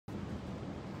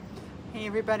Hey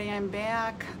everybody, I'm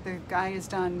back. The guy is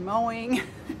done mowing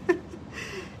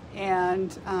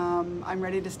and I'm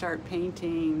ready to start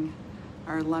painting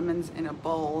our lemons in a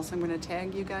bowl. So I'm going to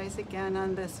tag you guys again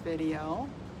on this video.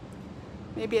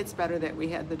 Maybe it's better that we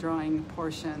had the drawing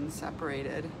portion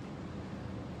separated.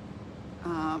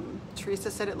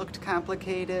 Teresa said it looked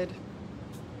complicated.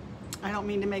 I don't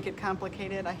mean to make it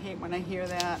complicated. I hate when I hear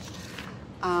that.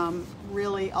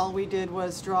 Really all we did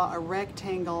was draw a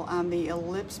rectangle on the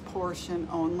ellipse portion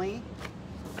only.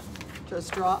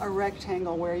 Just draw a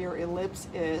rectangle where your ellipse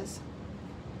is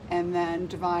and then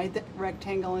divide the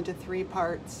rectangle into 3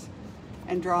 parts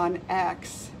and draw an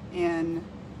X in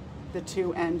the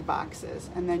 2 end boxes,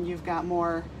 and then you've got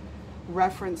more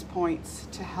reference points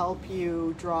to help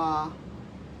you draw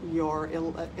your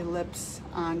ellipse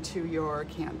onto your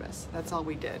canvas. That's all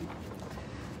we did.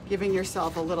 Giving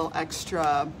yourself a little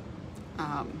extra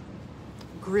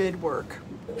grid work,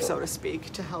 so to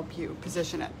speak, to help you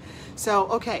position it. So,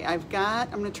 okay, I'm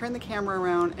gonna turn the camera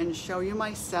around and show you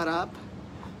my setup.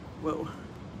 Whoa.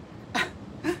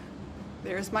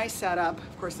 There's my setup.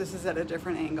 Of course, this is at a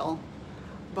different angle,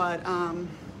 but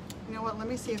you know what, let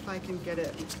me see if I can get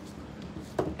it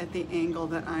at the angle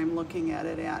that I'm looking at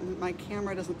it at. And my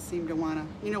camera doesn't seem to wanna,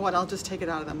 you know what, I'll just take it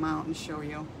out of the mount and show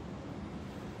you.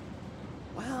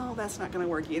 Well, that's not going to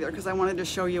work either because I wanted to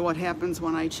show you what happens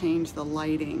when I change the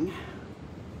lighting.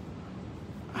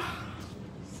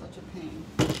 Such a pain.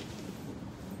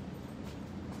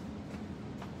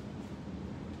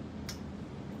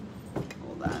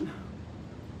 Hold on.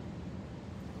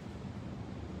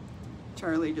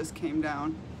 Charlie just came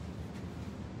down.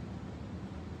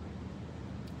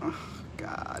 Oh,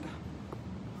 God.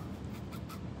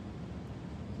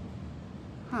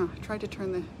 Huh, I tried to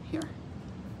turn the, here.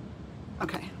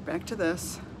 Okay, back to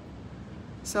this.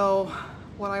 So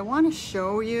what I want to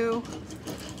show you,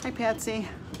 hi Patsy,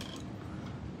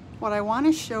 what I want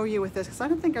to show you with this, because I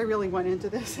don't think I really went into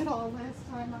this at all last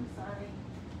time, I'm sorry,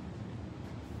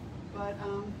 but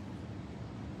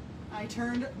I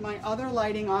turned my other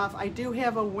lighting off. I do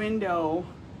have a window.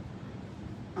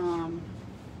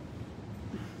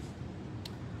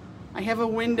 I have a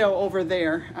window over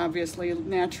there, obviously,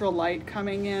 natural light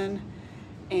coming in.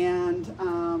 And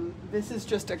this is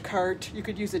just a cart. You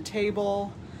could use a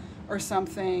table or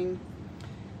something.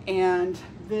 And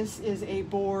this is a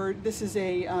board. This is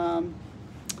a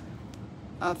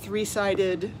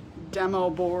 3-sided demo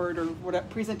board or whatever,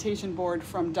 presentation board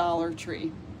from Dollar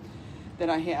Tree that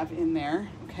I have in there,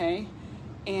 okay?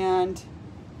 And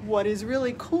what is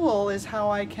really cool is how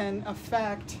I can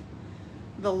affect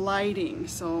the lighting.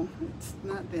 So it's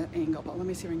not that angle, but let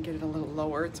me see if I can get it a little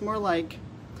lower. It's more like,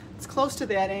 it's close to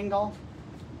that angle.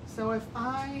 So if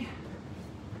I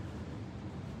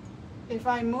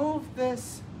move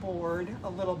this board a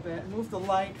little bit, move the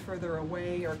light further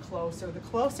away or closer, the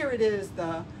closer it is,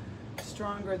 the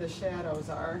stronger the shadows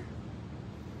are.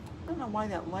 I don't know why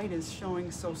that light is showing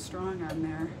so strong on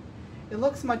there. It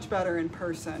looks much better in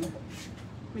person.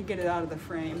 Let me get it out of the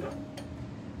frame.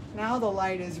 Now the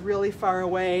light is really far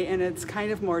away and it's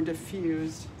kind of more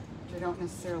diffused, which I don't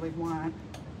necessarily want.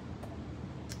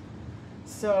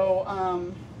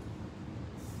 So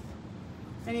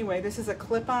anyway, this is a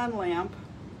clip-on lamp.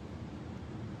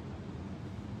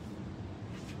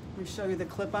 Let me show you the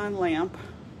clip-on lamp.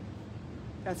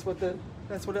 That's what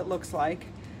it looks like.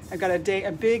 I've got a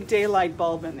big daylight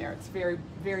bulb in there. It's a very,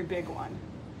 very big one.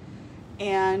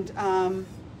 And I'm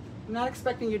not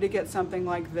expecting you to get something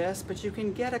like this, but you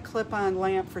can get a clip-on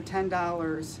lamp for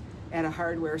 $10 at a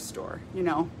hardware store, you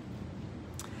know.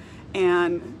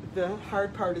 And the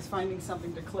hard part is finding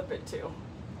something to clip it to.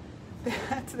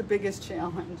 That's the biggest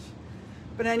challenge.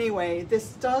 But anyway,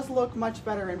 this does look much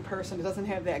better in person. It doesn't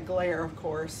have that glare, of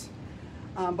course.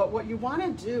 But what you want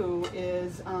to do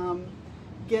is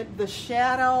get the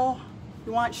shadow.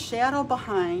 You want shadow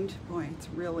behind. Boy, it's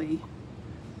really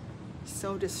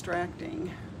so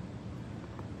distracting.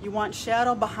 You want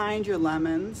shadow behind your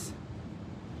lemons.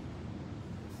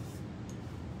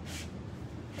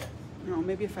 No,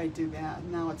 maybe if I do that,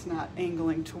 now it's not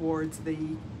angling towards the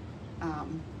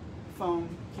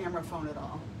camera phone at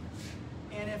all.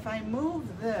 And if I move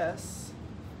this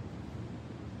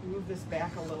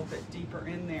back a little bit deeper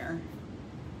in there,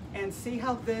 and see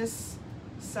how this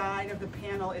side of the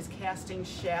panel is casting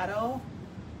shadow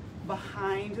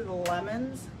behind the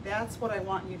lemons? That's what I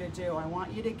want you to do. I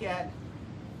want you to get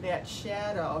that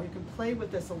shadow. You can play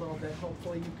with this a little bit.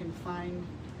 Hopefully you can find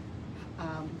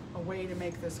a way to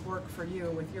make this work for you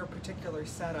with your particular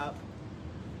setup.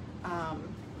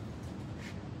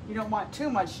 You don't want too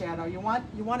much shadow. You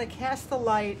want to cast the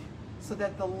light so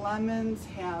that the lemons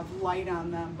have light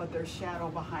on them, but there's shadow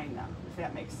behind them, if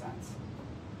that makes sense.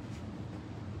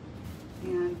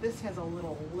 And this has a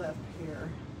little lip here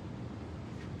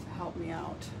to help me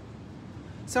out.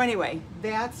 So anyway,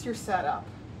 that's your setup,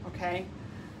 okay?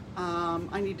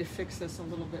 I need to fix this a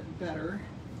little bit better.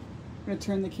 I'm gonna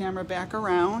turn the camera back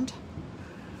around.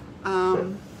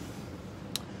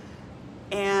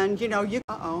 And you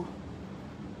know,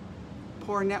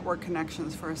 poor network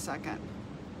connections for a second.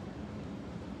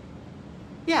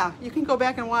 Yeah, you can go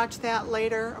back and watch that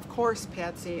later. Of course,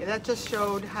 Patsy. That just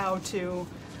showed how to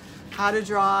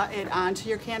draw it onto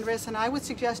your canvas, and I would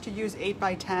suggest you use 8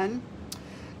 by 10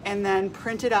 and then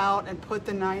print it out and put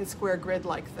the 9 square grid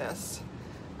like this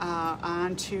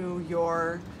onto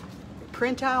your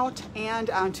printout and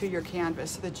onto your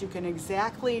canvas so that you can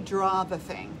exactly draw the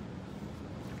thing.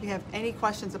 If you have any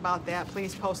questions about that,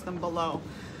 please post them below.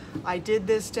 I did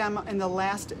this demo in the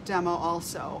last demo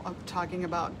also, of talking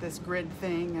about this grid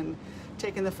thing and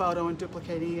taking the photo and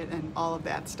duplicating it and all of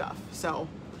that stuff. So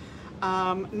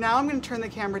now I'm going to turn the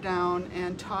camera down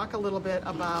and talk a little bit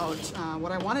about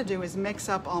what I want to do is mix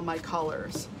up all my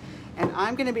colors. And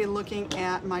I'm going to be looking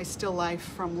at my still life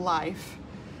from life,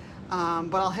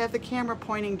 but I'll have the camera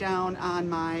pointing down on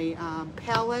my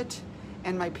palette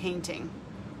and my painting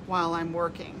while I'm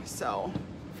working. So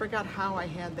forgot how I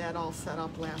had that all set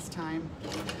up last time.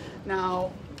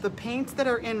 Now the paints that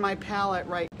are in my palette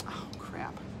oh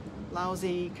crap,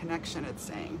 lousy connection it's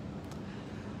saying.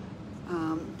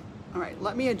 All right,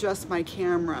 let me adjust my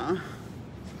camera.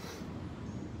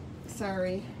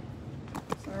 Sorry.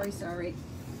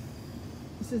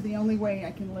 This is the only way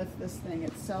I can lift this thing.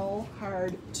 It's so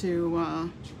hard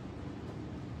to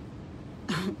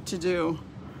do.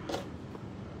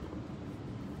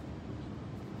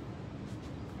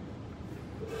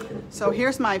 So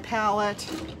here's my palette.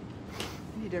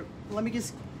 Let me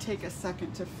just take a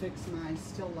second to fix my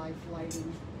still life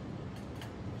lighting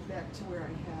back to where I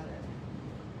had it.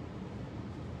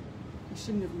 I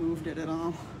shouldn't have moved it at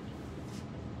all,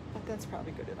 but that's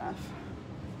probably good enough.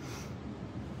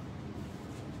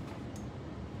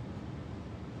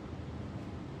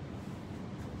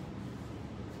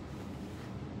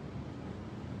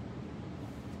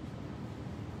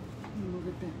 Move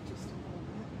it back just a little bit.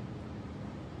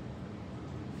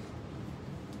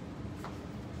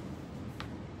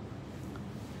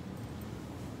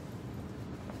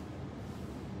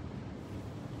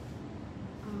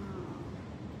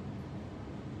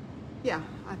 Yeah,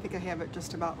 I think I have it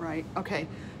just about right. Okay,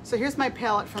 so here's my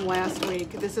palette from last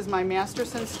week. This is my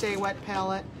Masterson Stay Wet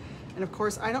palette. And of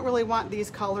course, I don't really want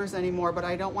these colors anymore, but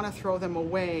I don't want to throw them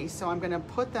away. So I'm going to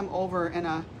put them over in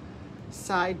a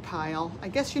side pile. I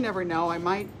guess you never know. I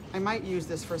might use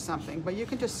this for something, but you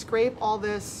can just scrape all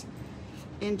this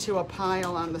into a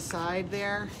pile on the side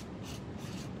there.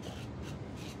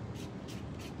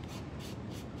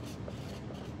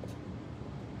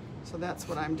 So that's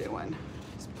what I'm doing.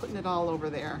 Putting it all over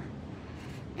there,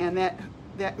 and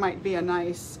that might be a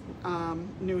nice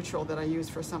neutral that I use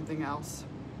for something else.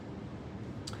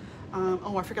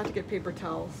 Oh, I forgot to get paper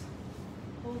towels.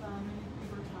 Hold on, I need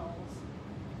paper towels.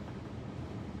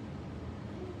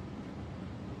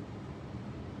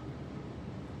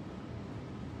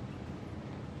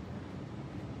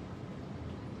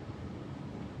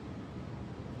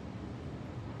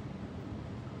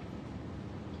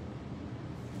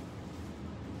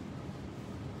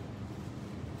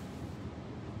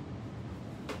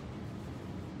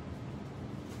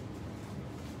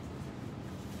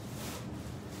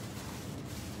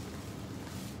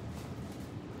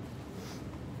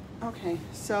 Okay,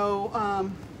 so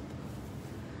I'm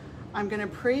going to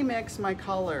pre-mix my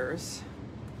colors.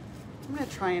 I'm going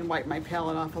to try and wipe my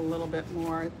palette off a little bit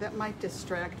more. That might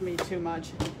distract me too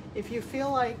much. If you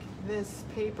feel like this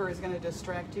paper is going to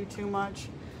distract you too much,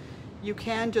 you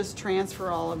can just transfer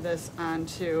all of this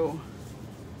onto,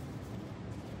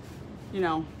 you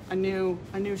know, a new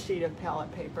sheet of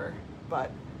palette paper.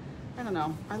 But I don't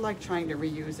know, I like trying to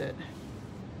reuse it.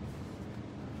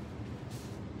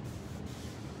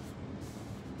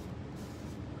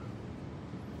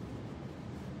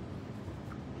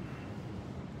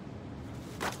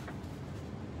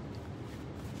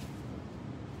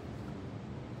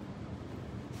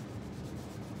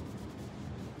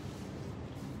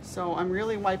 So I'm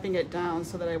really wiping it down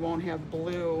so that I won't have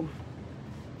blue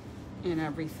in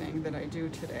everything that I do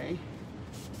today.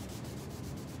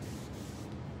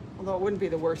 Although it wouldn't be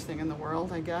the worst thing in the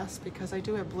world, I guess, because I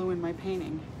do have blue in my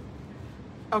painting.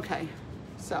 Okay,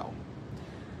 so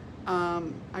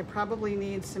I probably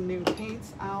need some new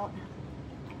paints out.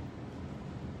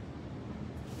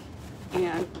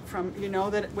 And from, you know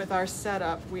that with our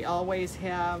setup, we always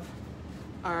have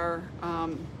our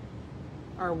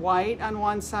white on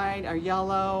one side, our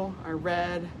yellow, our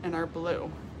red, and our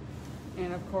blue.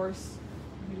 And of course,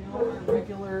 you know our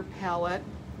regular palette,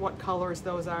 what colors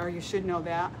those are. You should know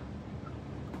that.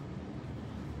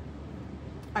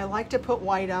 I like to put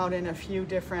white out in a few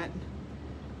different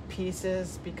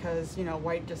pieces because, you know,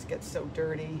 white just gets so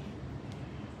dirty.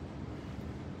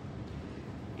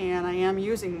 And I am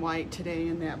using white today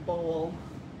in that bowl.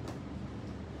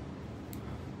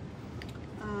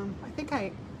 I think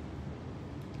I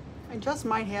just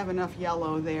might have enough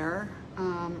yellow there.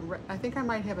 I think I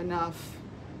might have enough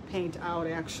paint out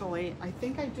actually. I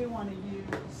think I do want to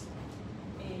use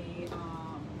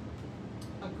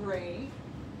a gray.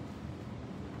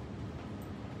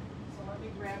 So let me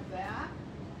grab that.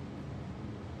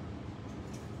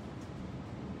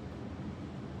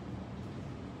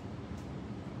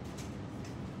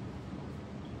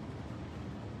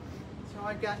 So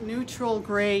I've got neutral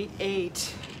gray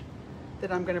 8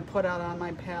 that I'm going to put out on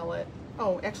my palette.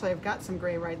 Oh, actually I've got some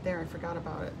gray right there. I forgot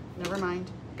about it. Never mind.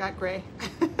 Got gray.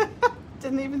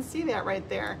 Didn't even see that right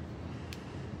there.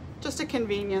 Just a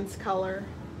convenience color.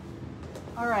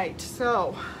 All right,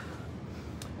 so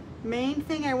main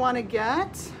thing I want to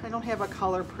get, I don't have a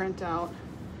color printout.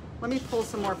 Let me pull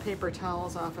some more paper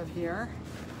towels off of here.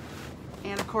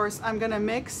 And of course I'm going to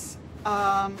mix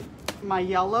my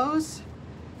yellows.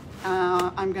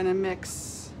 I'm going to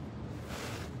mix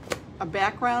a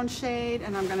background shade,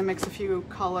 and I'm going to mix a few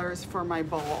colors for my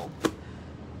bowl.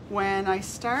 When I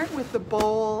start with the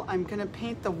bowl, I'm going to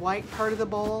paint the white part of the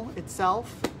bowl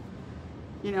itself.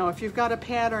 You know, if you've got a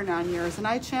pattern on yours, and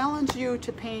I challenge you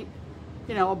to paint,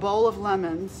 you know, a bowl of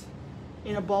lemons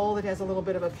in a bowl that has a little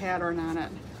bit of a pattern on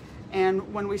it.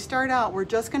 And when we start out, we're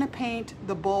just going to paint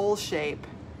the bowl shape.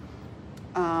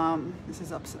 This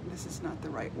is not the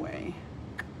right way.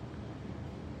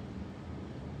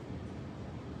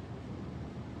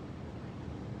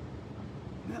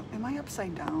 Am I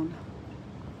upside down?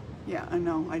 Yeah, I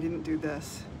know, I didn't do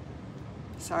this.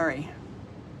 Sorry.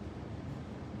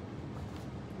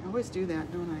 I always do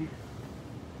that, don't I?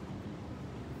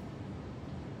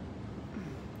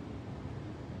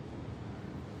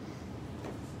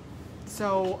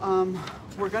 So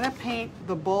we're gonna paint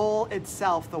the bowl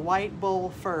itself, the white bowl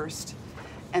first,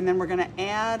 and then we're gonna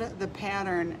add the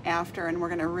pattern after, and we're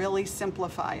gonna really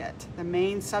simplify it. The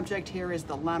main subject here is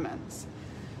the lemons.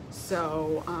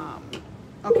 So,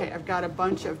 okay, I've got a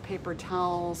bunch of paper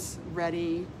towels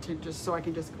ready to just, so I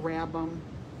can just grab them.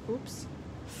 Oops.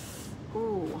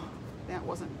 Ooh, that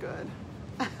wasn't good.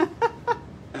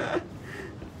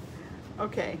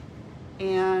 Okay,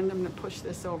 and I'm gonna push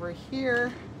this over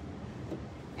here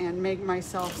and make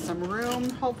myself some room,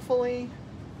 hopefully.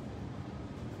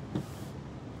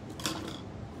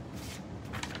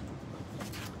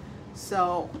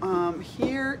 So,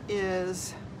 here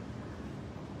is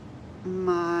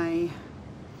my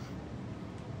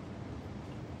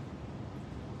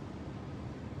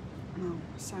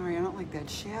sorry, I don't like that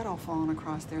shadow falling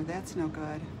across there. That's no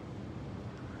good.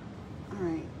 All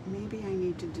right, maybe I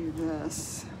need to do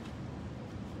this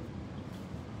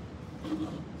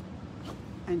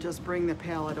and just bring the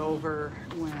palette over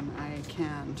when I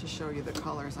can to show you the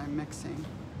colors I'm mixing.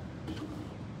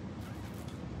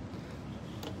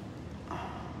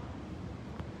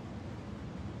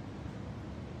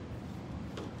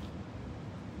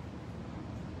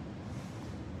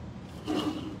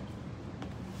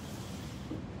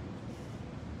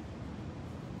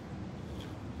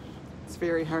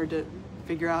 Very hard to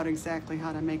figure out exactly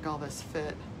how to make all this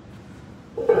fit.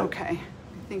 Okay, I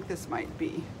think this might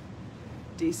be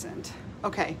decent.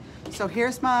 Okay, so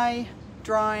here's my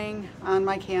drawing on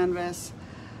my canvas.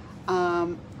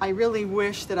 I really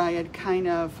wish that I had kind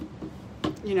of,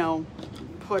 you know,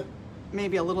 put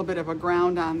maybe a little bit of a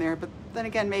ground on there, but then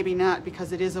again, maybe not,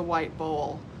 because it is a white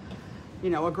bowl.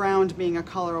 You know, a ground being a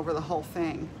color over the whole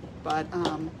thing. But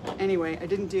anyway, I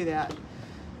didn't do that.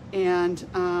 And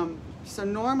so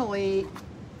normally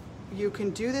you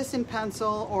can do this in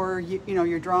pencil, or you know,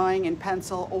 you're drawing in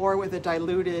pencil or with a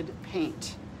diluted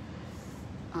paint.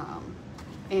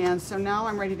 And so now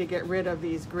I'm ready to get rid of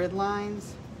these grid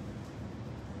lines.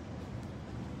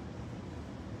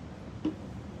 Oh,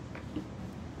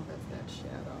 that's that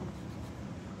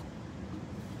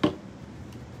shadow.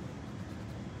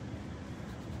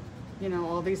 You know,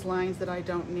 all these lines that I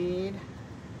don't need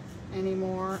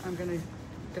anymore, I'm gonna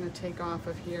take off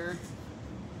of here.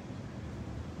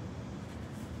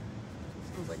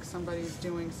 Sounds like somebody's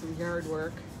doing some yard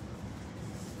work.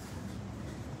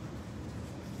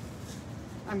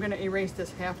 I'm gonna erase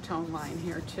this halftone line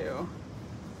here too.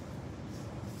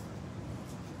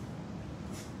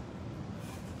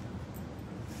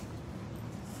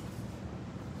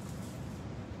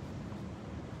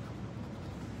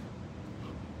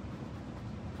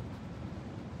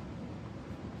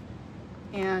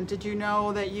 And did you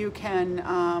know that you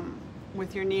can,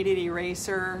 with your kneaded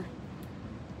eraser,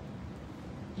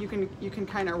 you can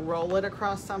kind of roll it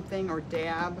across something or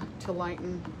dab to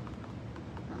lighten?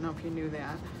 I don't know if you knew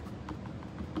that.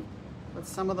 But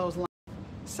some of those,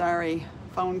 sorry,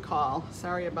 phone call.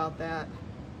 Sorry about that.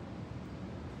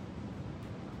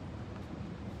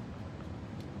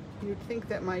 You'd think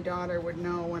that my daughter would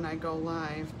know when I go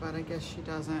live, but I guess she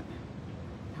doesn't.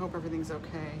 I hope everything's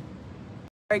okay.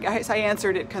 All right, guys, I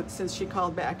answered it since she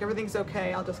called back. Everything's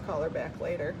okay. I'll just call her back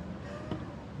later.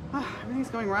 Oh, everything's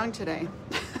going wrong today.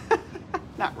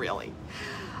 Not really.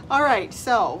 All right,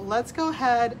 so let's go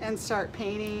ahead and start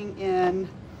painting in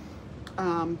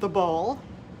the bowl.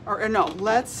 Or no,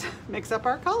 let's mix up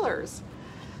our colors.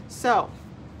 So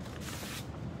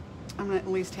I'm gonna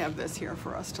at least have this here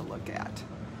for us to look at.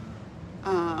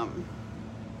 I'm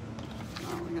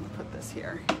gonna put this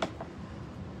here.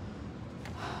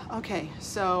 Okay,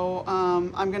 so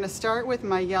I'm gonna start with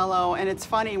my yellow, and it's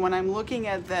funny when I'm looking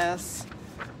at this,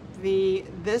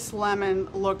 this lemon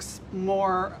looks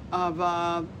more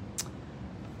of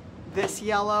this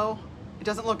yellow. It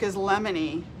doesn't look as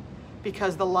lemony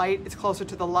because the light is closer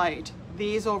to the light.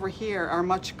 These over here are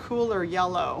much cooler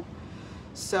yellow.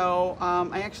 So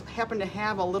I actually happen to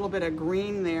have a little bit of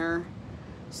green there.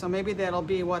 So maybe that'll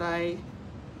be what I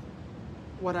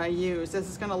use. This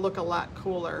is gonna look a lot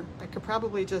cooler. I could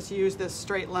probably just use this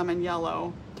straight lemon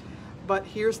yellow, but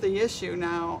here's the issue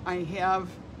now. I have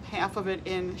half of it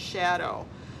in shadow.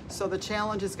 So the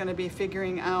challenge is gonna be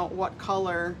figuring out what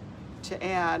color to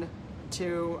add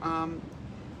to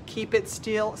keep it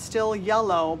still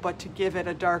yellow, but to give it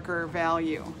a darker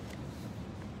value.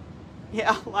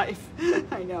 Yeah, life,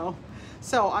 I know.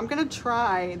 So I'm gonna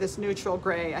try this neutral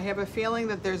gray. I have a feeling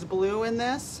that there's blue in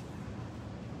this.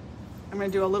 I'm gonna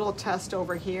do a little test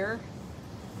over here.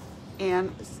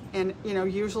 And you know,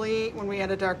 usually when we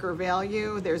add a darker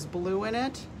value, there's blue in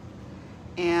it.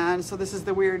 And so this is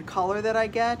the weird color that I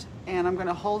get. And I'm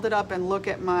gonna hold it up and look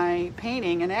at my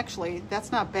painting, and actually,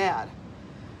 that's not bad.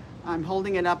 I'm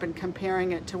holding it up and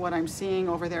comparing it to what I'm seeing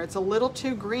over there. It's a little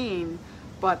too green,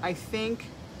 but I think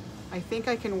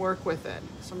I can work with it.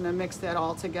 So I'm gonna mix that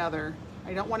all together.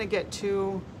 I don't wanna get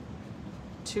too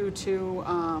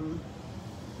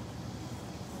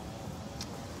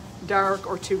dark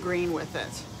or too green with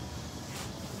it.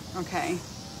 Okay.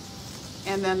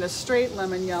 And then the straight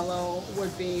lemon yellow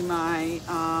would be my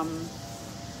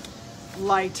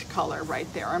light color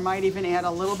right there. I might even add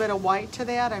a little bit of white to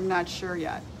that. I'm not sure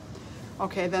yet.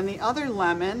 Okay, then the other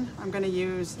lemon, I'm gonna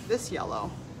use this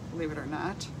yellow, believe it or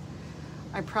not.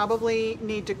 I probably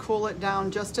need to cool it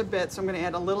down just a bit, so I'm gonna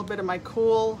add a little bit of my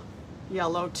cool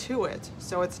yellow to it.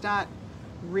 So it's not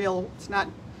real, it's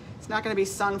not gonna be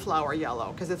sunflower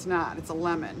yellow, because it's not, it's a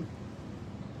lemon.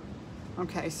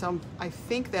 Okay, so I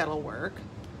think that'll work.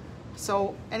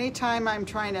 So anytime I'm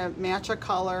trying to match a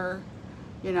color,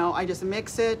 you know, I just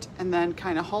mix it and then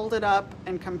kind of hold it up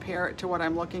and compare it to what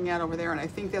I'm looking at over there, and I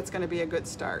think that's gonna be a good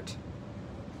start.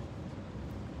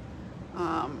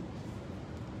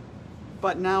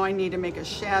 But now I need to make a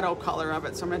shadow color of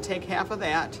it, so I'm gonna take half of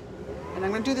that, and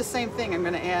I'm gonna do the same thing. I'm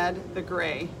gonna add the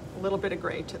gray, a little bit of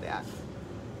gray to that.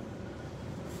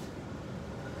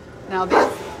 Now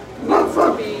this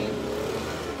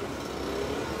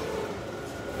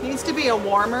needs to be a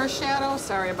warmer shadow.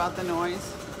 Sorry about the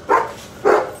noise.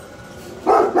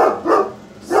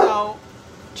 So,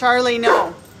 Charlie,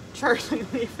 no. Charlie,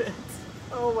 leave it.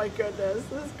 Oh my goodness,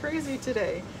 this is crazy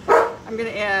today. I'm gonna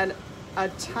add a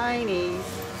tiny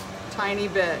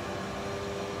bit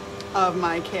of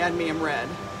my cadmium red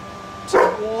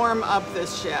to warm up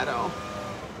this shadow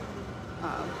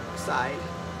side.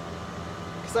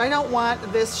 Because I don't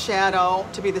want this shadow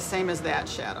to be the same as that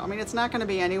shadow. I mean, it's not gonna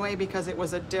be anyway because it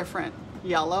was a different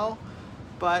yellow,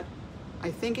 but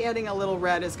I think adding a little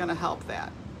red is gonna help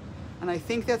that. And I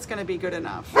think that's gonna be good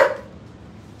enough.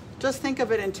 Just think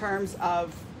of it in terms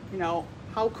of, you know,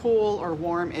 how cool or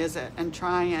warm is it, and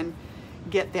try and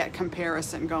get that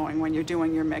comparison going when you're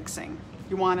doing your mixing.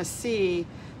 You wanna see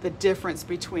the difference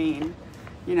between,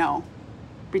 you know,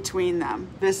 between them.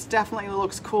 This definitely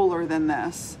looks cooler than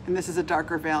this, and this is a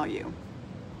darker value.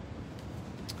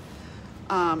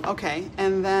 Okay,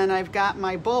 and then I've got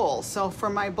my bowl. So for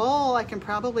my bowl, I can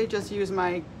probably just use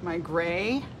my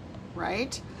gray,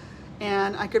 right?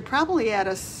 And I could probably add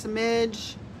a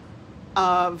smidge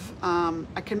of,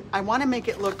 I wanna make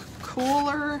it look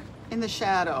cooler in the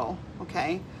shadow,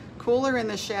 okay? Cooler in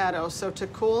the shadow, so to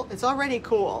cool, it's already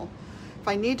cool. If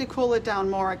I need to cool it down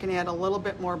more, I can add a little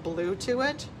bit more blue to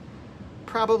it.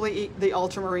 Probably the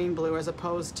ultramarine blue as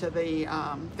opposed to the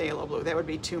phthalo blue. That would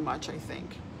be too much, I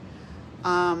think.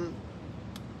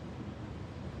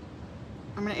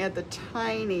 I'm gonna add the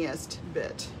tiniest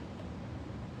bit.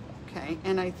 Okay,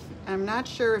 and I'm not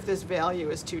sure if this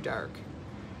value is too dark.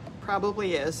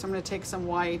 Probably is, so I'm gonna take some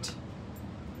white,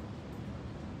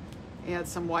 add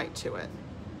some white to it.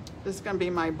 This is gonna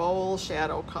be my bowl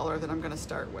shadow color that I'm gonna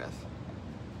start with.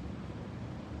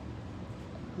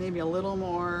 Maybe a little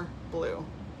more blue,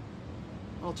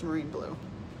 ultramarine blue.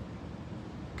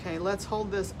 Okay, let's hold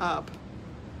this up.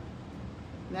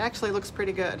 It actually looks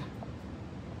pretty good.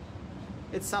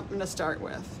 It's something to start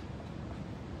with.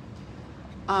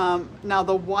 Now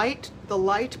the light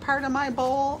part of my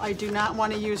bowl, I do not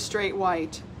want to use straight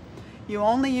white. You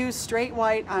only use straight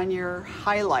white on your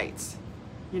highlights,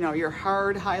 you know, your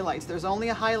hard highlights. There's only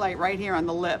a highlight right here on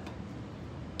the lip.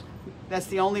 That's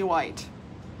the only white.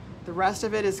 The rest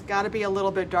of it has got to be a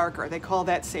little bit darker. They call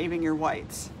that saving your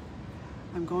whites.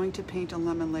 I'm going to paint a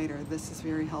lemon later. This is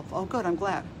very helpful. Oh, good, I'm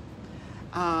glad.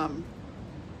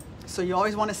 So you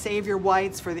always want to save your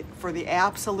whites for the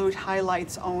absolute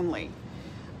highlights only.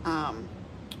 All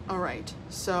right,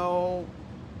 so,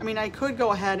 I mean, I could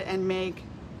go ahead and make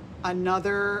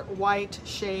another white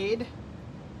shade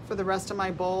for the rest of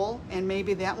my bowl, and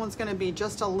maybe that one's going to be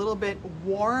just a little bit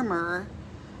warmer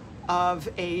of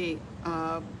a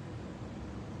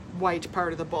white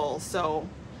part of the bowl. So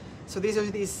these are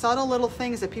these subtle little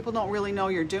things that people don't really know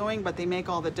you're doing, but they make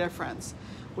all the difference.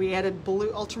 We added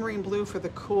blue, ultramarine blue for the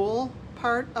cool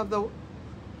part of the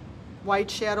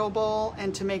white shadow bowl,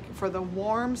 and to make for the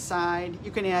warm side,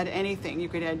 you can add anything. You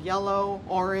could add yellow,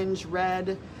 orange,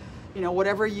 red, you know,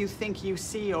 whatever you think you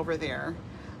see over there.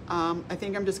 I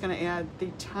think I'm just going to add the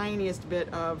tiniest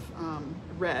bit of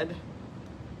red.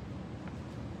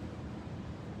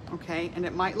 Okay, and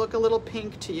it might look a little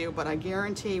pink to you, but I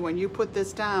guarantee when you put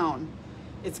this down,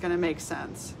 it's going to make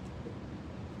sense.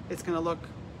 It's going to look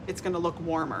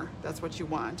warmer. That's what you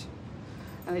want.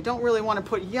 And I don't really want to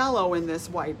put yellow in this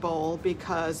white bowl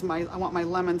because I want my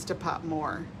lemons to pop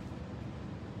more.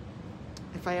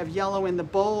 If I have yellow in the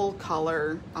bowl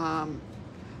color,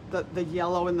 the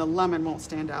yellow in the lemon won't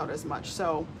stand out as much.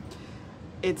 So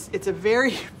it's a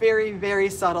very, very, very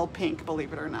subtle pink,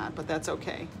 believe it or not, but that's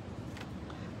okay.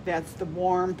 That's the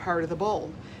warm part of the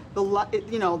bowl.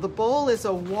 You know, the bowl is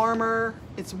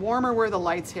it's warmer where the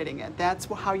light's hitting it. That's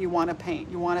how you want to paint.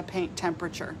 You want to paint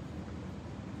temperature.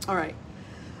 All right.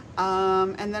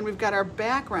 And then we've got our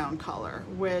background color,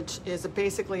 which is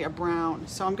basically a brown.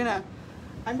 So I'm gonna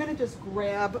just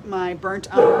grab my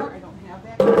burnt umber. I don't have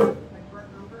that yet, my burnt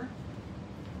umber.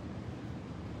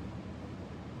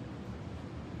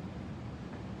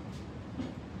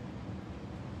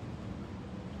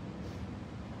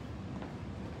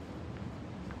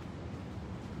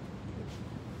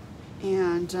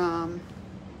 And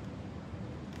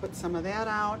put some of that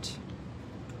out.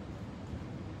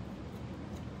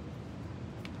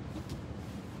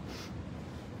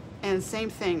 And same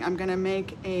thing, I'm gonna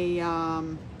make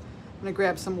I'm gonna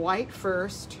grab some white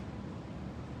first,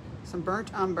 some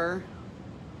burnt umber,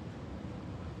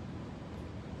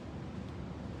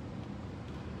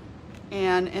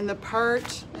 and in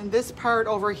this part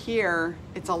over here,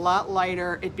 it's a lot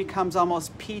lighter. It becomes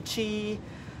almost peachy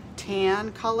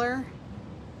tan color.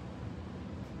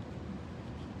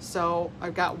 So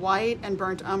I've got white and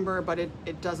burnt umber, but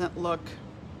it doesn't look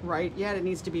right yet. It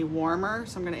needs to be warmer.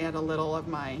 So I'm going to add a little of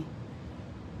my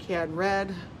cad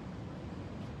red.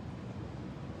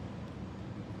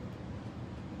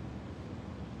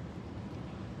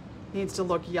 Needs to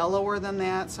look yellower than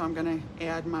that, so I'm going to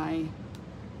add my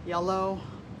yellow.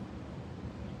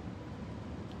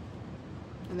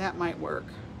 And that might work.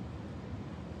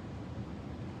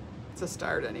 It's a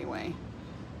start anyway.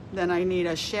 Then I need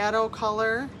a shadow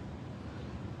color.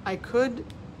 I could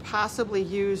possibly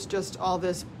use just all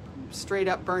this straight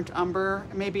up burnt umber.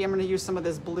 Maybe I'm going to use some of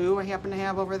this blue I happen to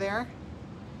have over there.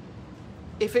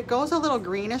 If it goes a little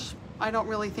greenish, I don't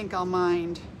really think I'll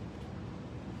mind.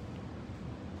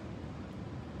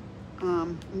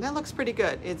 And that looks pretty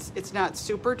good. It's not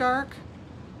super dark,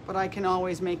 but I can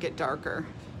always make it darker.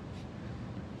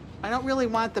 I don't really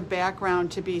want the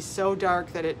background to be so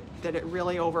dark that it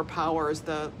really overpowers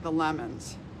the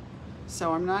lemons.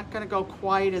 So I'm not going to go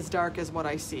quite as dark as what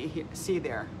I see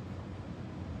there.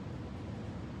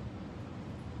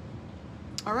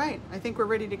 All right, I think we're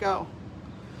ready to go.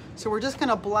 So we're just going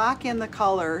to block in the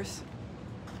colors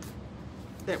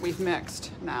that we've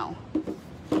mixed now.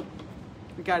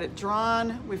 We got it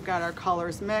drawn, we've got our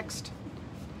colors mixed,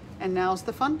 and now's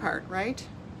the fun part, right?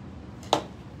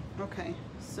 Okay,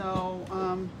 so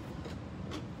I'm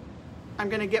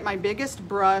going to get my biggest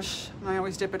brush, and I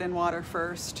always dip it in water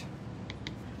first.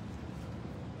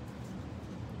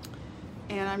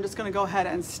 And I'm just going to go ahead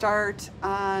and start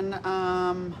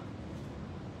on,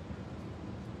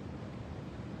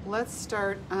 let's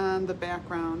start on the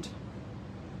background.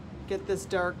 Get this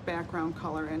dark background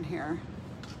color in here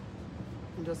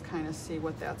and just kind of see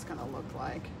what that's going to look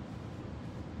like.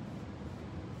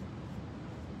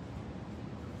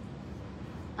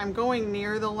 I'm going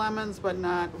near the lemons, but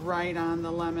not right on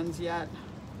the lemons yet.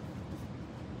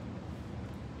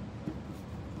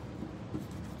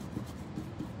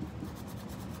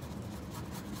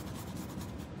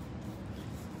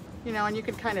 You know, and you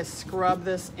can kind of scrub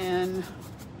this in.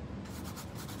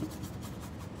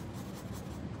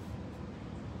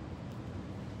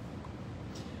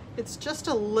 It's just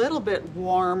a little bit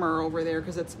warmer over there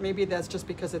because it's, maybe that's just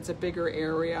because it's a bigger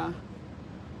area.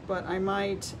 But I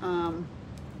might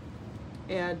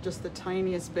add just the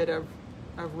tiniest bit of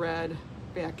red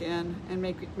back in and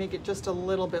make it just a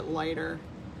little bit lighter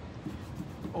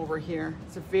over here.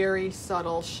 It's a very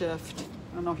subtle shift.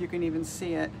 I don't know if you can even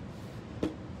see it.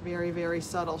 Very, very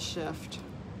subtle shift.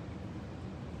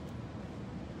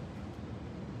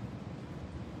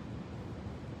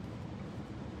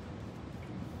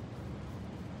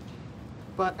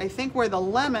 But I think where the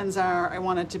lemons are, I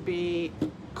want it to be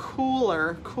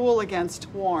cooler, cool against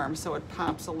warm, so it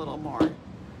pops a little more.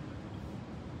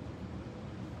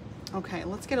 Okay,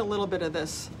 let's get a little bit of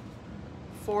this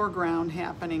foreground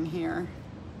happening here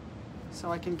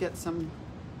so I can get some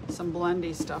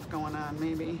blendy stuff going on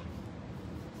maybe.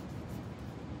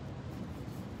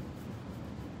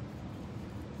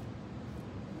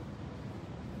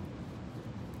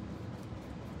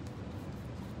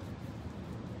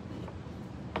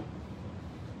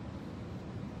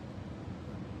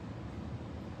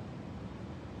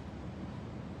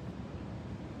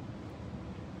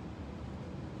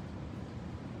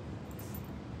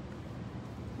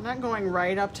 I'm not going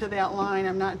right up to that line.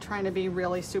 I'm not trying to be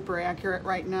really super accurate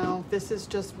right now. This is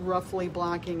just roughly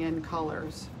blocking in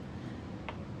colors.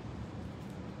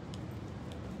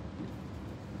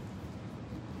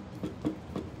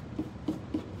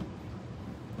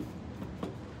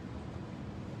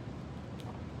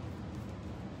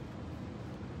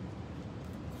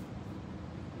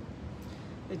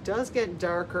 It does get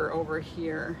darker over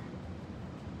here.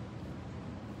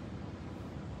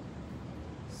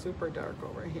 Super dark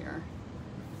over here.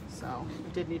 So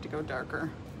we did need to go darker.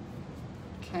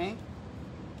 Okay.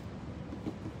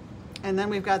 And then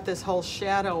we've got this whole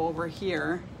shadow over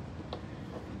here.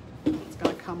 It's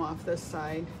gonna come off this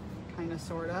side, kinda,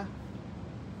 sorta.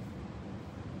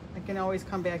 I can always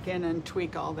come back in and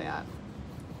tweak all that.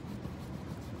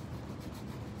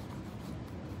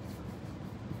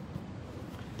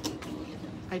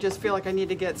 I just feel like I need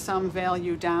to get some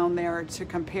value down there to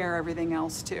compare everything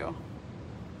else to.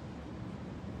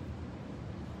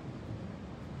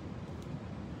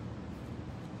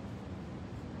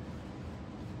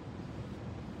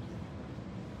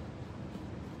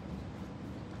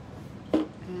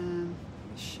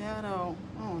 Shadow,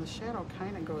 oh, the shadow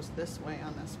kind of goes this way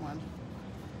on this one.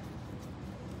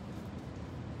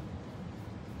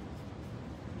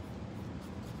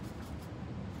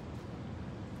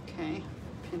 Okay,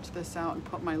 pinch this out and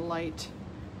put my light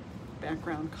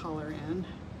background color in.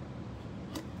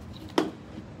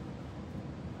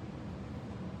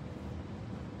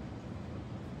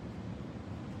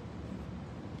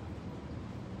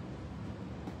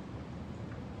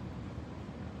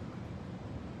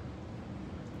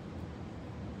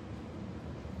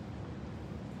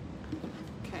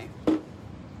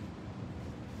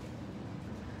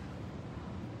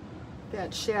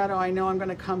 That shadow, I know I'm going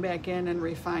to come back in and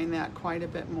refine that quite a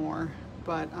bit more,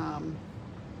 but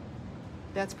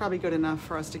that's probably good enough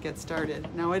for us to get started.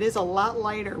 Now it is a lot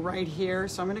lighter right here,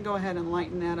 so I'm going to go ahead and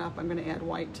lighten that up. I'm going to add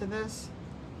white to this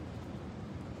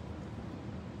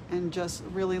and just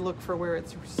really look for where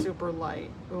it's super light.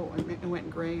 Oh, it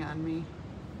went gray on me.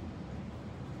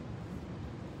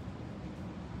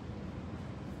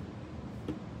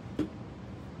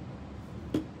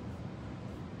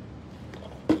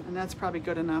 And that's probably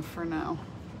good enough for now.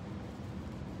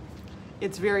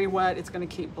 It's very wet, it's going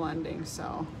to keep blending,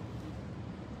 so.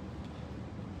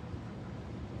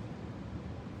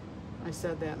 I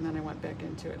said that and then I went back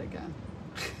into it again.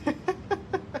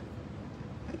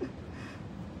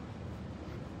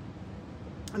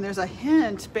 And there's a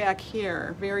hint back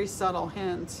here, very subtle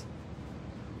hint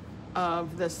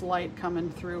of this light coming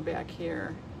through back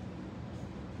here.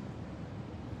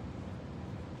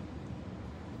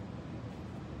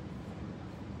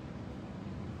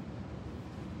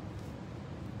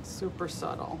 Super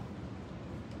subtle.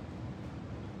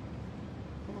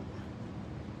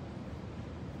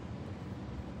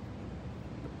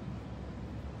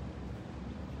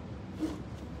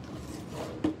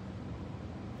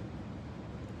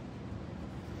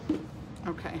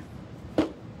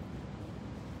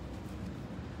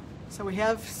 So we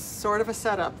have sort of a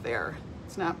setup there.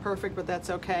 It's not perfect, but that's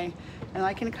okay. And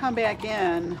I can come back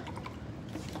in,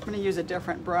 I'm gonna use a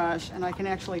different brush, and I can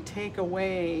actually take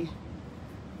away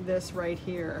this right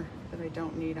here that I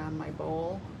don't need on my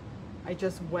bowl. I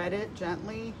just wet it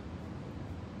gently,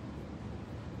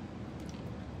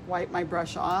 wipe my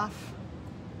brush off,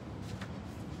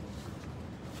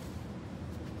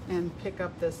 and pick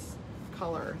up this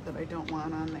color that I don't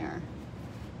want on there.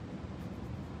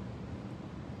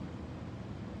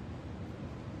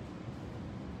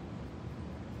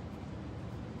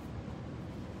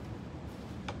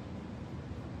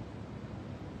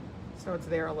 So it's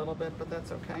there a little bit, but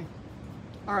that's okay.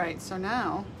 All right, so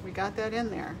now we got that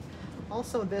in there.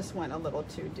 Also, this went a little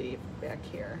too deep back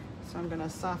here, so I'm gonna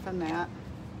soften that.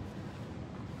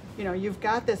 You know, you've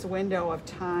got this window of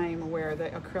time where the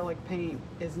acrylic paint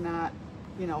is not,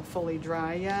 you know, fully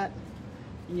dry yet,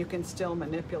 and you can still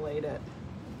manipulate it.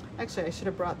 Actually, I should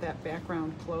have brought that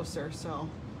background closer, so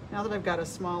now that I've got a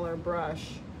smaller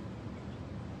brush,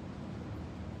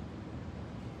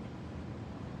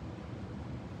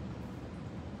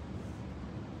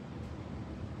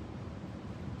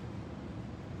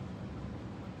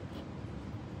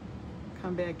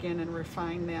 come back in and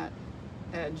refine that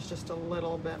edge just a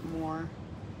little bit more.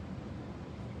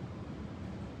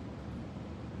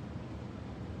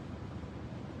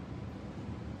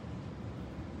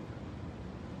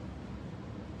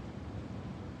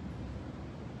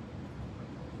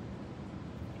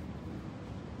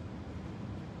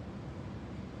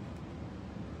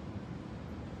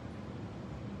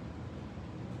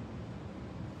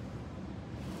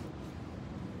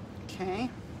 Okay.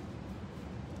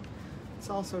 It's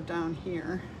also down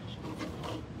here.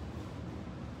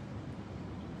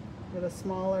 With a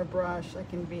smaller brush, I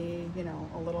can be, you know,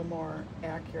 a little more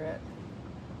accurate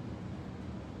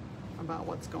about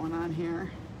what's going on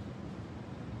here.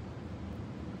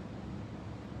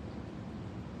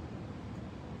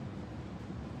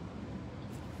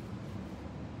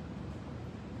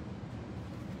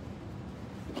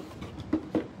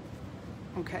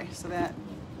 Okay, so that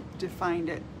defined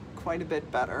it quite a bit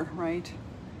better, right?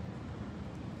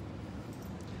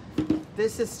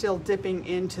 This is still dipping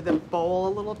into the bowl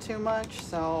a little too much,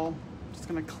 so I'm just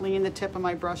gonna clean the tip of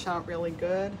my brush out really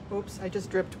good. Oops, I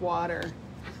just dripped water.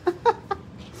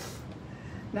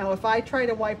 Now, if I try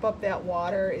to wipe up that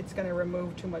water, it's gonna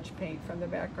remove too much paint from the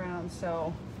background,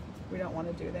 so we don't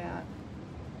wanna do that.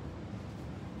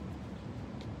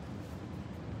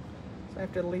 So I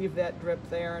have to leave that drip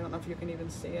there. I don't know if you can even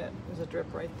see it. There's a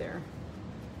drip right there.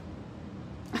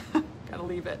 Gotta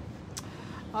leave it.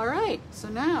 All right, so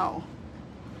now,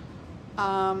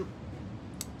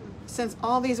 since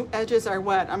all these edges are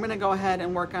wet, I'm gonna go ahead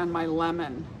and work on my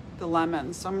lemon, the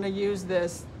lemons. So I'm gonna use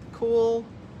this cool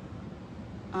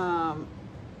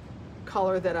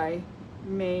color that I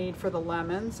made for the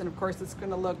lemons. And of course it's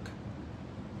gonna look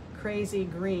crazy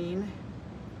green.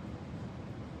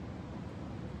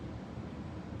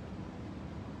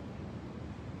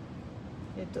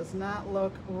 It does not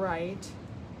look right,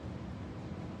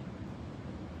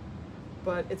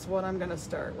 but it's what I'm gonna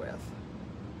start with.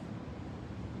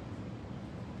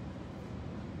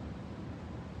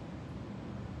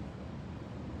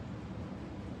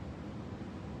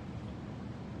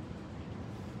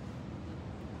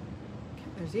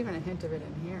 There's even a hint of it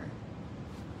in here.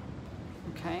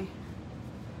 Okay.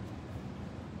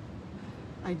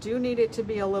 I do need it to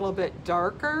be a little bit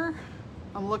darker.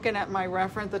 I'm looking at my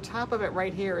reference. The top of it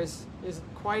right here is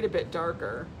quite a bit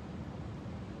darker.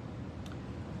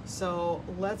 So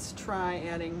let's try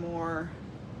adding more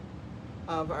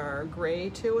of our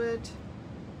gray to it.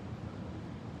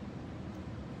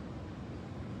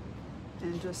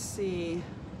 And just see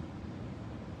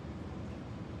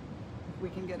if we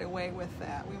can get away with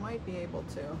that. We might be able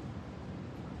to.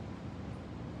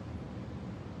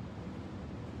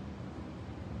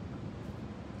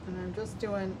 And I'm just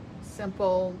doing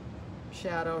simple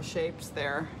shadow shapes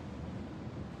there.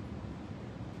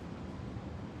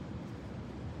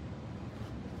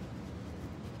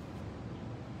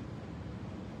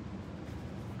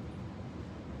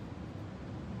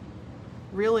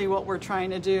 Really what we're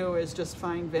trying to do is just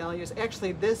find values.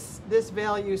 Actually, this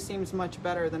value seems much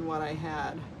better than what I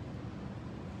had.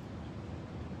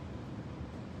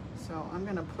 So I'm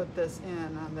gonna put this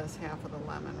in on this half of the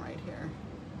lemon right here.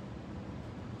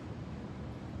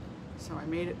 So I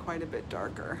made it quite a bit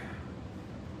darker.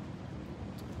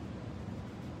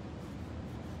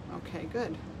 Okay,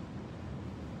 good.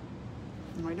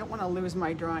 Now I don't want to lose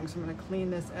my drawing, so I'm going to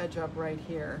clean this edge up right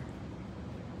here.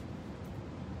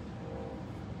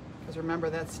 Because remember,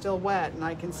 that's still wet, and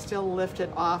I can still lift it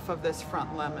off of this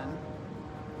front lemon.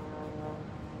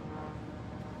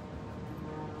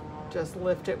 just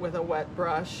lift it with a wet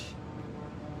brush,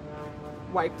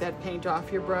 wipe that paint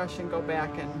off your brush, and go back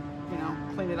and, you know,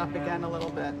 clean it up again a little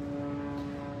bit.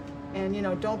 And, you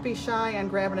know, don't be shy on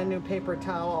grabbing a new paper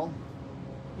towel.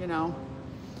 You know,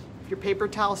 if your paper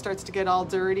towel starts to get all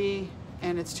dirty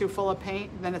and it's too full of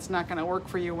paint, then it's not going to work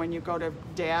for you when you go to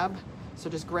dab. So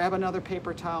just grab another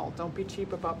paper towel. Don't be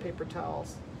cheap about paper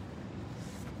towels.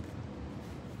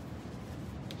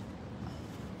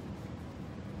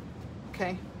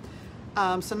 Okay,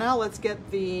 so now let's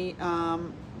get the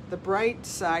bright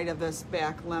side of this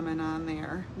back lemon on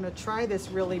there. I'm going to try this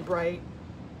really bright,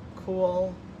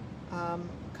 cool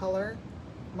color.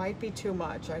 Might be too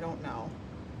much, I don't know.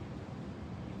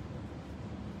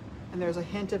 And there's a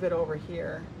hint of it over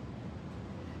here.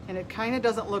 And it kind of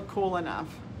doesn't look cool enough.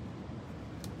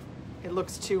 It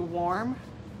looks too warm.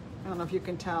 I don't know if you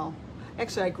can tell.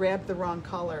 Actually, I grabbed the wrong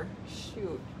color.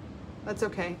 Shoot. That's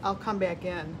okay. I'll come back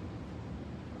in.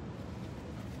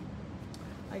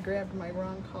 I grabbed my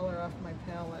wrong color off my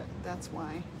palette. That's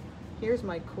why. Here's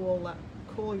my cool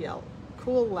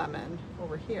lemon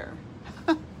over here.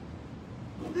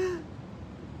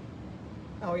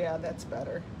 Oh yeah, that's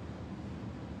better.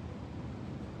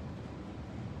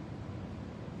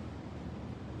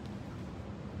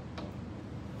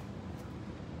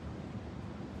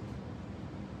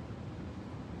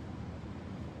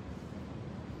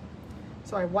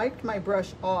 So I wiped my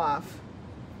brush off.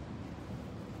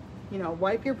 You know,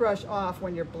 wipe your brush off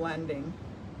when you're blending,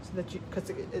 so that you, because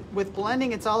with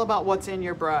blending, it's all about what's in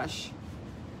your brush.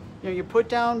 You know, you put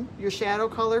down your shadow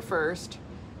color first,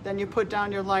 then you put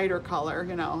down your lighter color,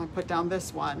 you know, I put down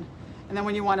this one. And then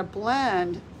when you want to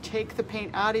blend, take the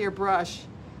paint out of your brush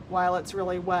while it's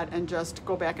really wet and just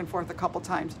go back and forth a couple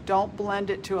times. Don't blend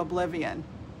it to oblivion.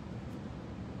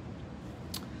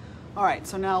 All right,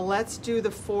 so now let's do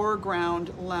the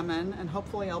foreground lemon, and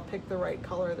hopefully I'll pick the right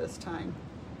color this time.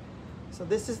 So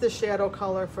this is the shadow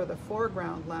color for the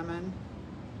foreground lemon.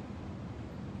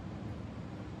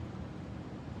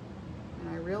 And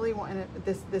I really want it,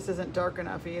 this isn't dark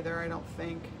enough either, I don't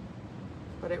think.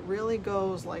 But it really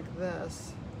goes like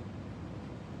this.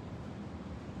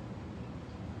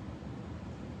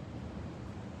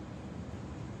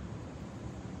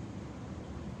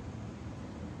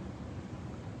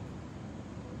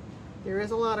 There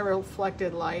is a lot of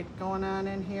reflected light going on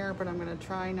in here, but I'm going to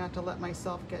try not to let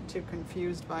myself get too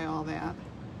confused by all that.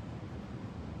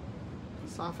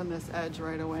 Soften this edge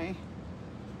right away.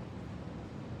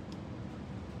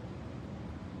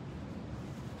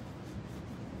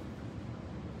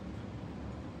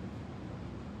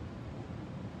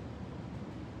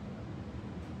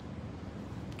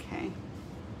 Okay.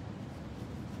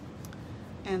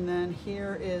 And then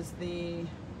here is the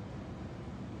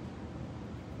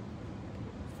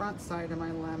front side of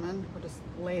my lemon. We'll just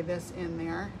lay this in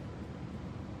there.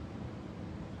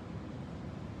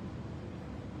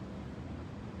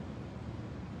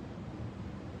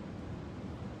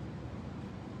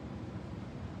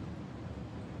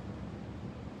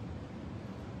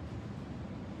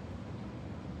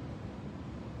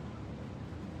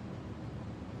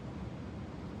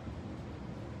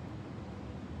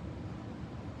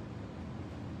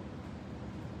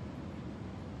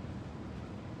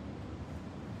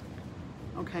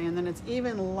 Okay, and then it's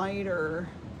even lighter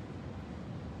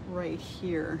right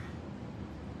here,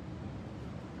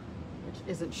 which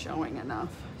isn't showing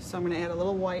enough. So I'm going to add a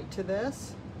little white to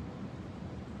this.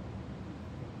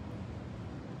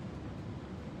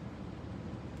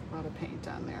 A lot of paint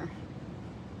on there.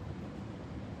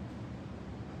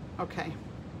 Okay,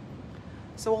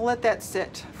 so we'll let that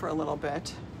sit for a little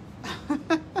bit.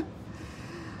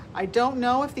 I don't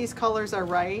know if these colors are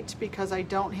right because I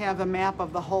don't have a map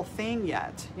of the whole thing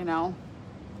yet, you know.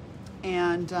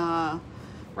 And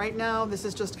right now this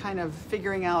is just kind of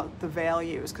figuring out the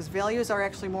values, because values are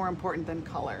actually more important than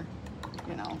color,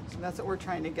 you know. So that's what we're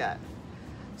trying to get.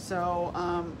 So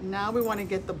now we want to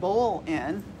get the bowl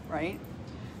in, right?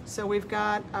 So we've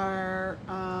got our,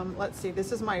 let's see,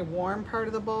 this is my warm part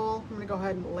of the bowl. I'm going to go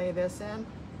ahead and lay this in.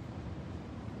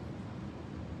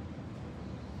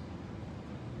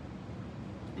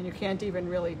 And you can't even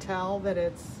really tell that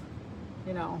it's,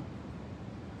 you know,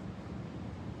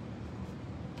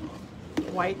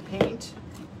 white paint.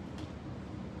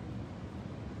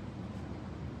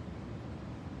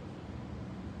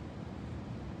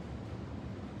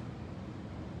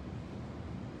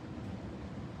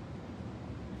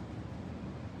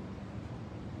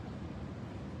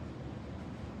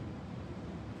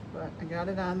 But I got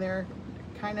it on there,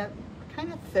 kind of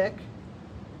thick,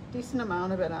 decent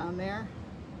amount of it on there.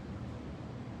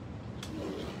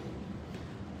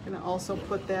 I'm gonna also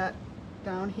put that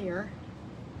down here.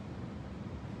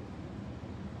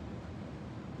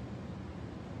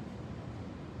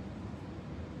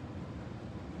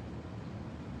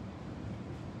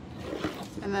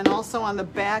 And then also on the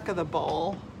back of the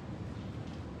bowl,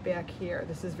 back here,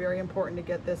 this is very important to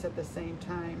get this at the same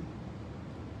time.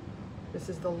 This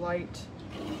is the light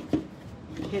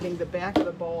hitting the back of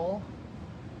the bowl.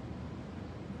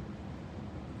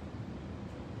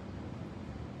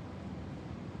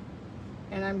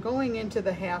 And I'm going into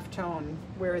the halftone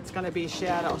where it's going to be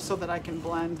shadow so that I can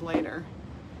blend later.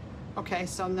 Okay,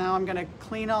 so now I'm going to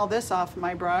clean all this off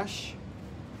my brush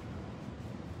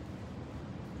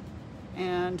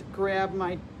and grab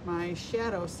my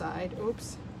shadow side.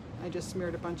 Oops, I just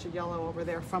smeared a bunch of yellow over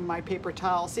there from my paper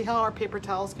towel. See how our paper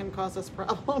towels can cause us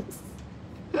problems?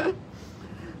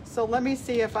 So let me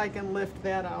see if I can lift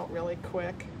that out really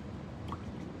quick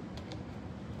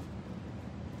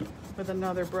with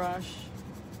another brush.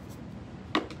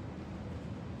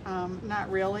 Not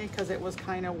really, because it was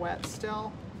kind of wet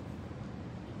still.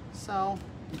 So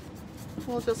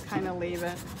we'll just kind of leave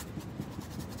it.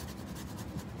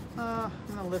 I'm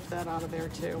gonna lift that out of there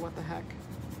too, what the heck.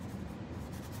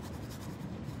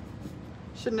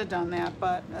 Shouldn't have done that,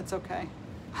 but that's okay.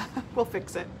 We'll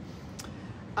fix it.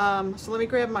 So let me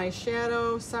grab my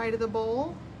shadow side of the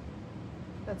bowl.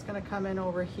 That's gonna come in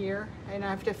over here, and I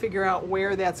have to figure out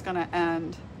where that's gonna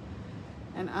end.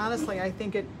 And honestly, I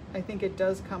think it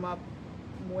does come up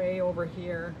way over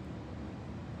here.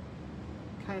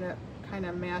 Kind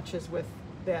of matches with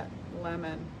that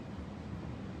lemon.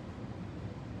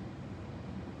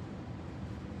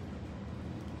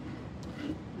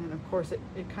 And of course,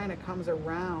 it kind of comes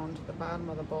around the bottom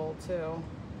of the bowl too.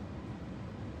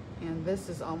 And this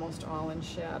is almost all in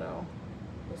shadow.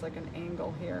 There's like an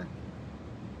angle here.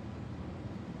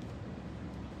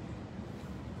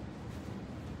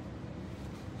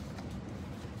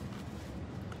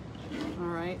 All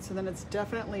right, so then it's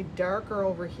definitely darker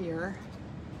over here.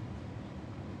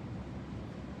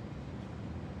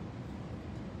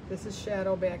 This is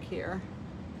shadow back here,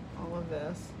 all of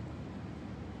this.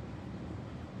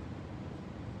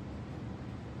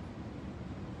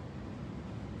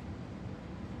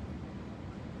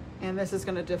 And this is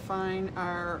going to define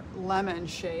our lemon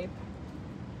shape.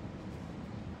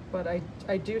 But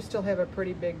I do still have a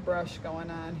pretty big brush going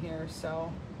on here,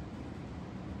 so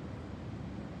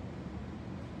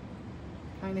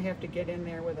kind of have to get in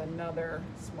there with another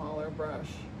smaller brush.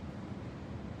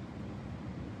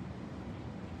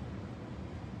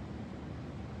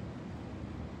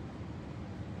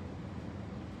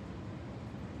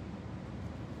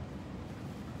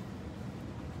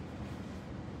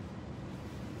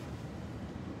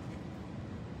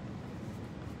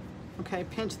 Okay,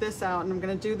 pinch this out, and I'm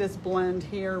going to do this blend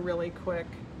here really quick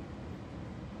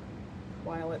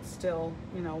while it's still,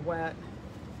 you know, wet.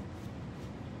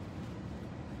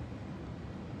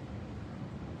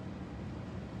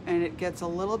 And it gets a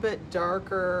little bit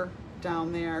darker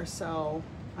down there, so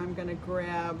I'm going to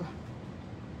grab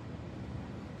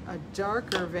a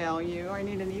darker value. I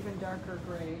need an even darker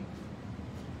gray.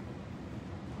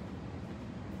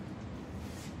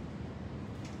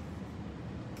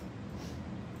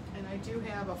 I do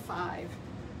have a 5.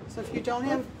 So if you don't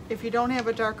have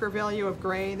a darker value of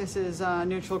gray, this is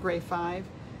neutral gray 5.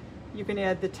 You can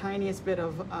add the tiniest bit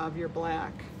of your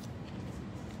black.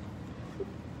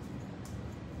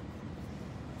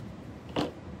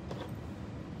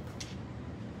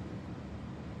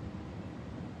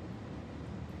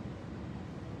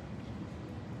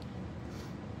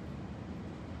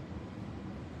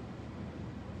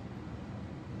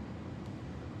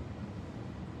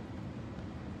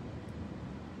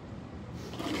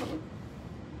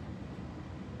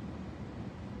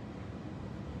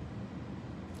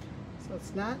 So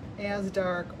it's not as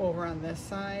dark over on this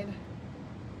side.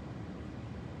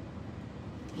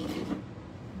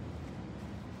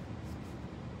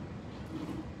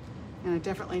 And I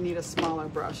definitely need a smaller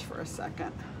brush for a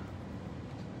second.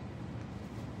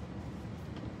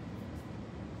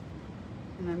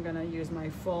 And I'm going to use my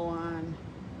full-on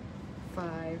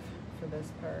 5 for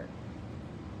this part.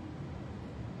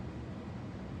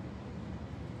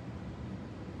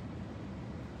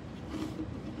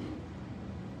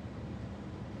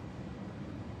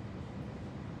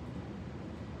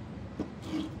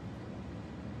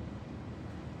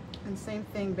 And same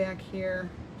thing back here,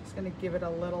 just going to give it a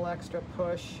little extra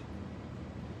push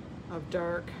of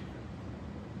dark.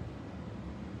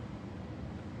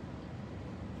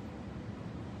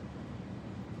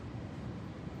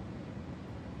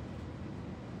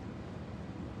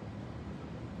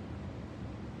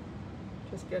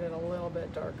 Just get it a little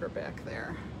bit darker back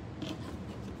there.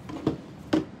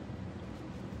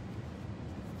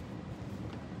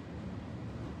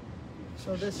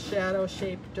 So this shadow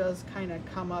shape does kind of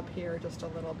come up here just a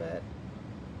little bit,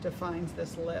 defines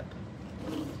this lip.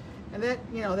 And that,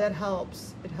 you know, that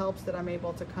helps. It helps that I'm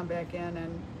able to come back in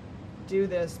and do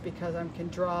this because I can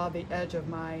draw the edge of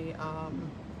my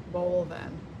bowl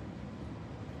then.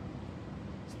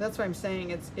 So that's what I'm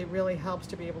saying. It really helps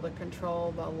to be able to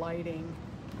control the lighting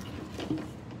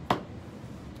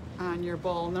on your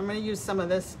bowl. And I'm going to use some of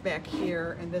this back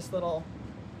here, and this little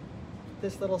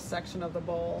section of the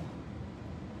bowl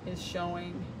is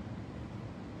showing.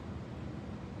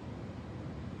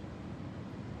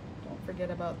 Don't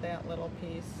forget about that little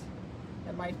piece.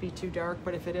 It might be too dark,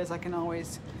 but if it is, I can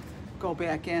always go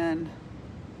back in.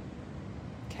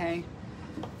 Okay.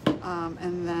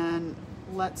 And then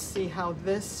let's see how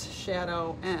this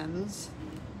shadow ends.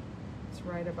 It's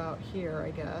right about here,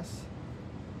 I guess.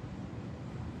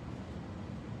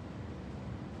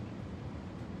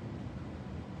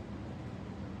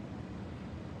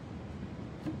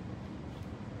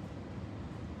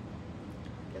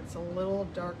 Gets a little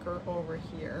darker over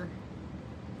here.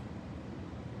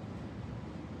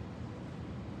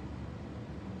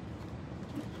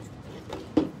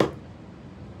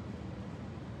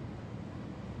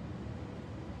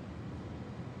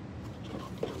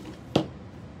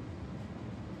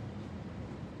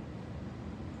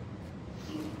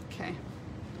 Okay.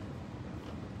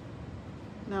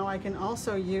 Now I can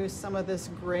also use some of this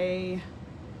gray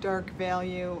dark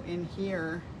value in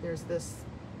here. There's this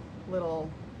little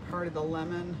part of the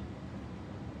lemon.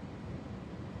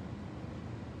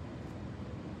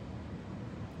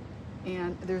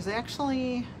 And there's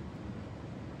actually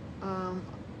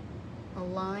a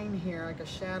line here, like a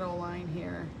shadow line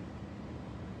here.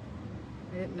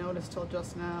 I didn't notice till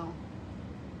just now.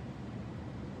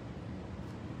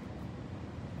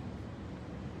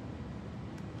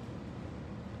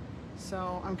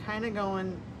 So I'm kind of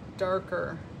going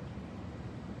darker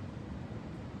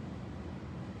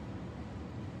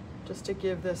just to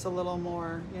give this a little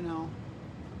more, you know,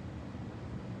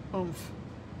 oomph.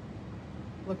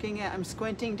 I'm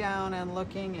squinting down and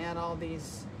looking at all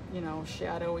these, you know,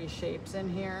 shadowy shapes in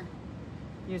here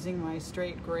using my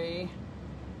straight gray.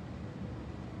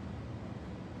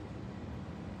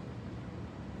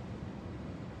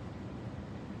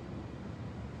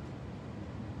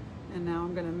 And now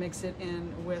I'm going to mix it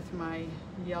in with my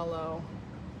yellow,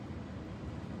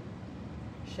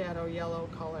 shadow yellow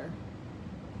color.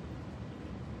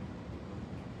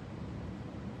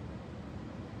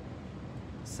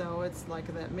 So it's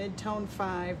like that mid-tone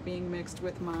 5 being mixed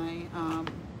with my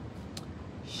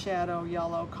shadow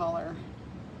yellow color.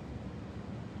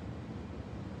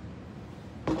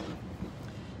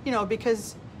 You know,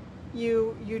 because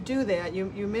you do that,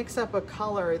 you mix up a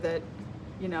color that,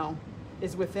 you know,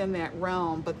 is within that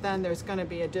realm, but then there's going to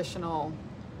be additional,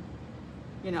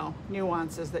 you know,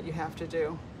 nuances that you have to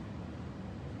do.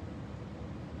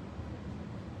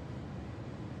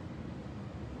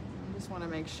 I just want to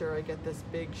make sure I get this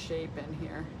big shape in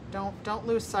here. Don't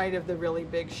lose sight of the really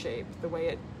big shape, the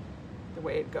way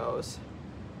it goes.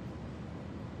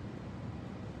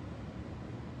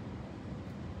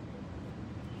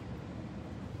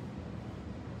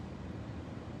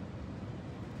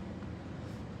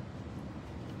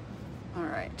 All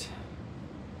right.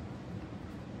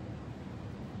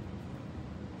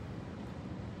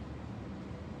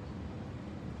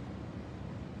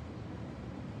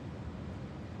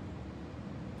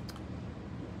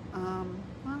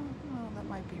 Well, that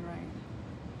might be right.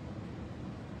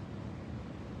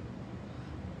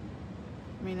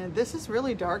 I mean, this is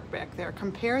really dark back there.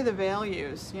 Compare the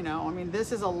values, you know. I mean,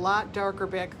 this is a lot darker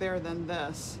back there than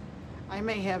this. I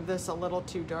may have this a little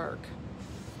too dark.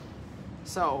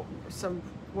 So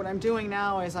what I'm doing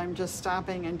now is I'm just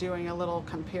stopping and doing a little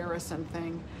comparison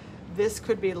thing. This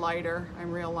could be lighter,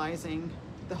 I'm realizing.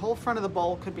 The whole front of the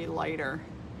bowl could be lighter,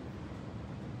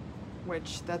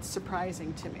 which that's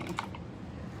surprising to me.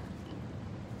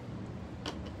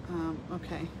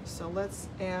 Okay, so let's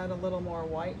add a little more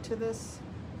white to this.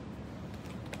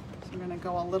 So I'm gonna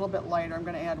go a little bit lighter. I'm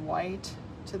gonna add white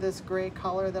to this gray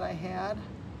color that I had.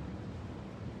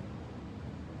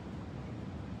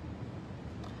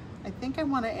 I think I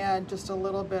want to add just a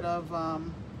little bit of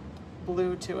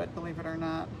blue to it, believe it or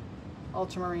not,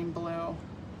 ultramarine blue,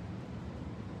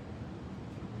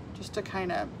 just to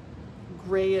kind of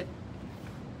gray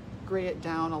it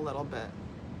down a little bit.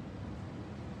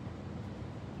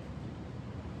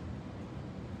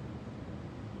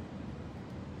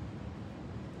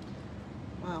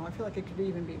 Wow, I feel like it could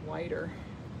even be whiter.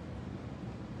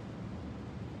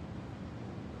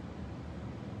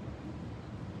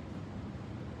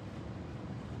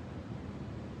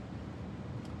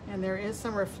 And there is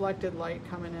some reflected light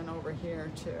coming in over here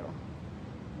too.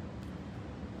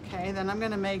 Okay, then I'm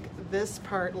going to make this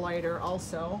part lighter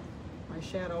also, my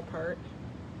shadow part.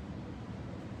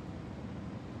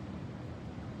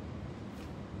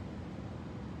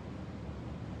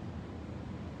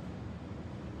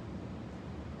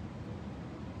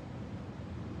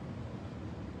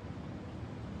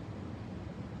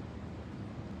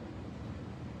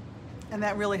 And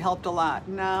that really helped a lot.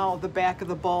 Now the back of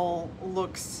the bowl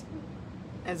looks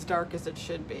as dark as it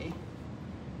should be.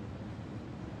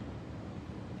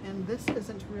 And this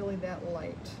isn't really that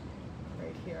light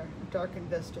right here. I've darkened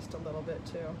this just a little bit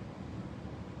too.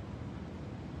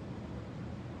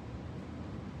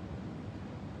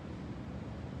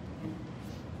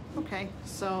 Okay,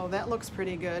 so that looks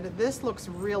pretty good. This looks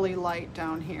really light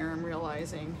down here, I'm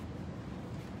realizing.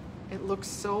 It looks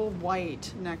so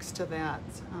white next to that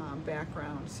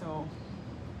background, so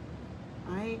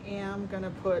I am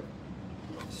gonna put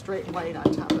straight white on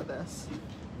top of this.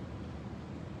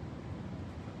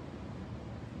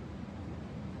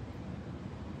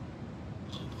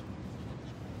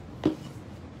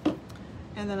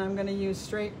 And then I'm gonna use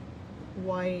straight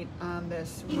white on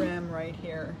this rim right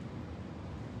here,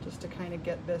 just to kind of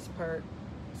get this part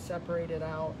separated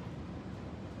out.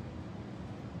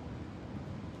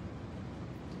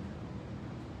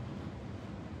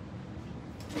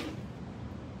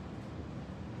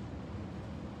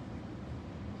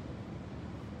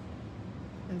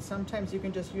 And sometimes you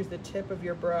can just use the tip of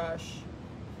your brush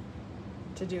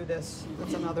to do this.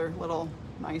 That's another little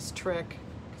nice trick,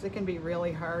 because it can be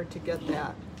really hard to get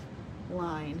that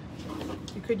line.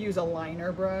 You could use a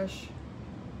liner brush.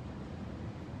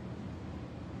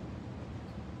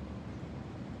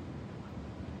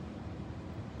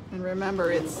 And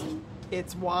remember,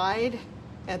 it's wide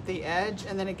at the edge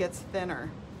and then it gets thinner.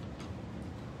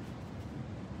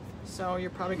 So you're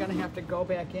probably going to have to go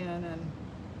back in and,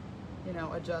 you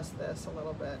know, adjust this a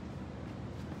little bit.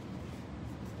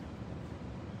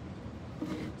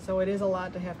 So it is a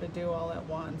lot to have to do all at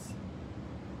once.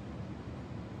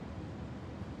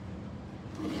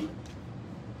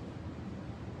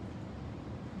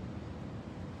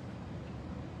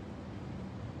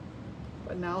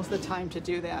 But now's the time to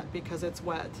do that because it's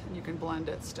wet and you can blend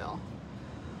it still.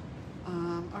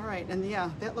 All right, and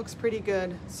yeah, that looks pretty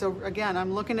good. So again,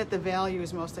 I'm looking at the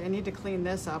values mostly. I need to clean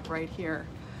this up right here,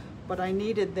 but I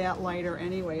needed that lighter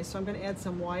anyway. So I'm gonna add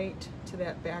some white to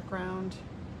that background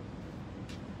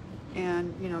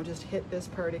and, you know, just hit this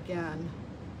part again.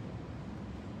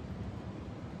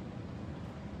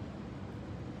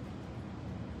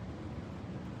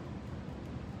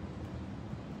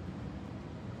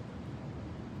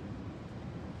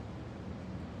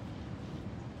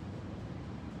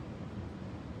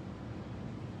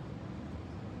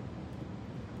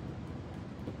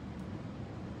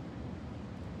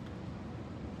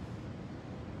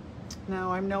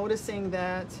 Now I'm noticing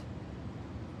that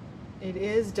it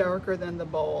is darker than the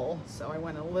bowl, so I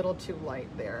went a little too light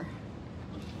there.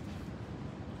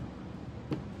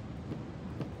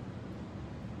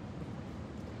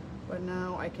 But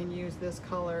now I can use this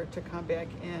color to come back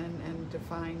in and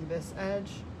define this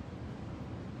edge.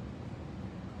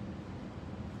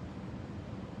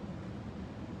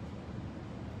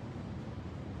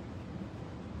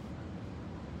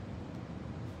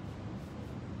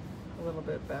 A little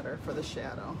bit better for the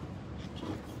shadow.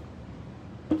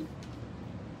 It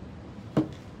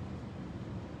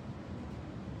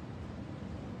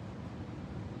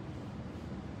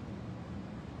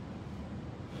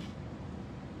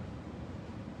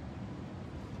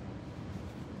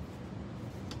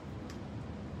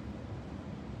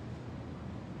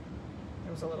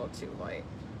was a little too light.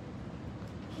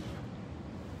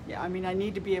 Yeah, I mean, I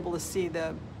need to be able to see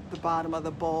the bottom of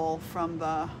the bowl from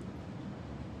the...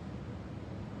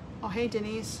 Oh, hey,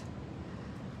 Denise.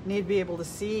 Need to be able to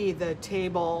see the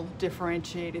table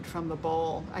differentiated from the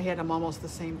bowl. I had them almost the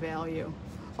same value.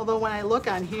 Although when I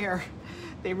look on here,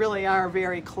 they really are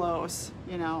very close,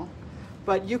 you know.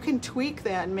 But you can tweak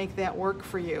that and make that work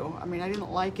for you. I mean, I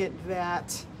didn't like it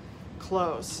that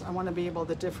close. I want to be able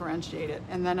to differentiate it.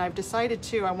 And then I've decided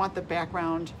too, I want the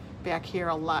background back here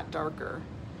a lot darker.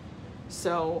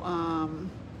 So,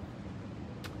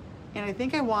 and I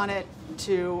think I want it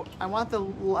to, I want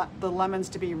the lemons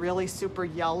to be really super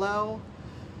yellow.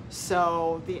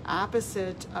 So the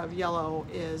opposite of yellow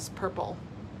is purple.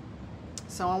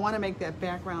 So I want to make that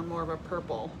background more of a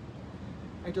purple.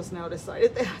 I just now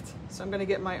decided that. So I'm going to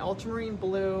get my ultramarine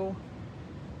blue,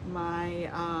 my,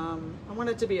 I want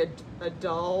it to be a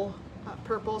dull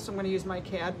purple. So I'm going to use my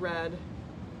cad red,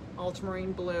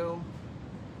 ultramarine blue,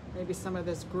 maybe some of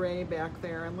this gray back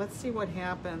there. And let's see what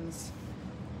happens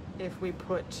if we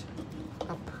put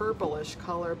a purplish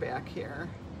color back here.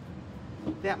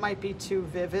 That might be too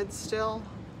vivid still,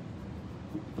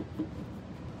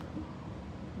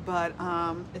 but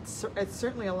it's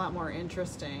certainly a lot more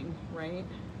interesting, right?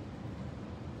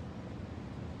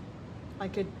 I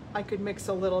could mix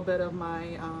a little bit of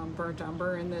my burnt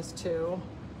umber in this too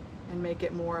and make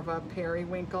it more of a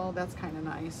periwinkle. That's kind of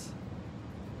nice.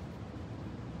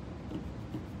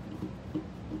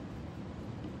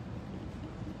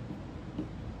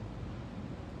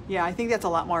 Yeah, I think that's a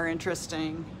lot more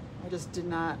interesting. I just did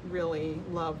not really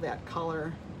love that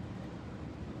color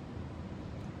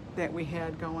that we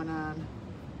had going on.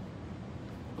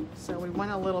 So we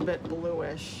went a little bit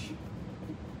bluish,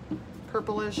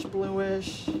 purplish,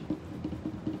 bluish.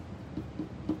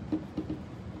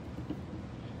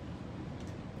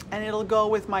 And it'll go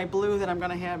with my blue that I'm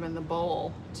gonna have in the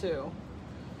bowl too.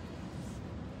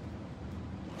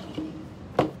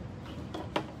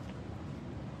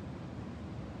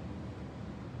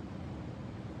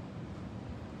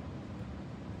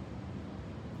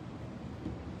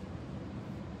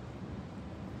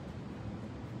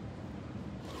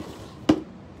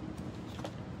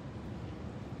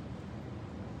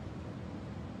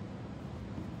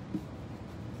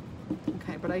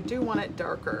 Okay, but I do want it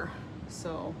darker.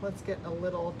 So let's get a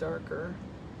little darker.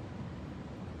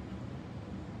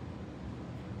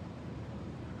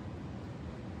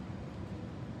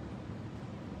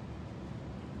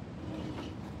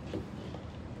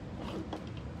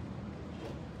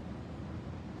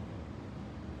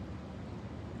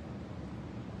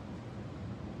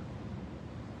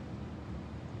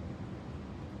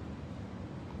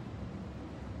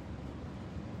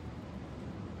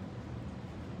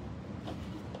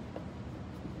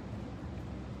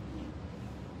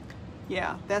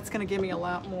 Yeah, that's going to give me a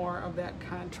lot more of that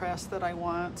contrast that I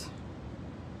want.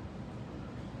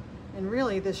 And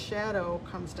really this shadow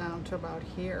comes down to about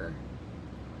here,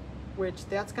 which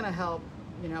that's going to help,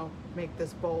 you know, make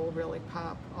this bowl really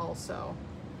pop also.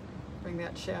 Bring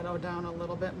that shadow down a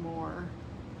little bit more.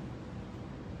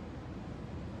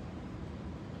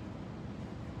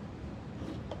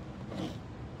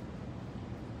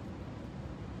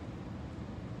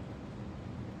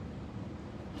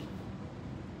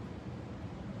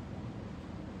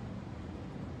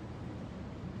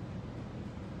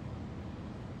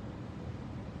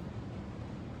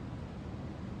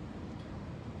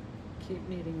 Keep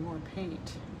needing more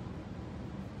paint.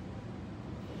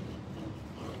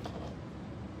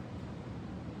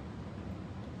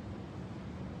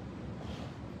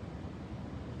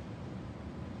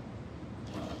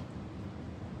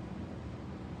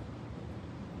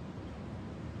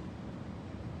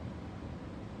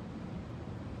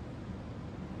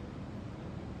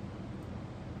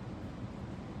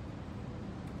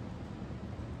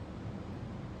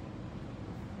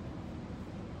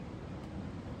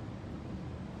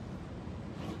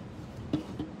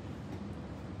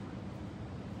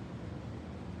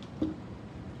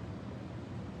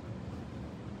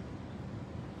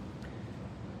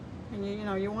 And you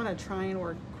know, you want to try and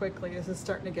work quickly. This is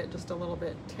starting to get just a little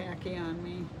bit tacky on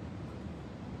me.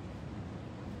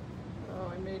 Oh,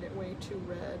 I made it way too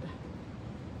red.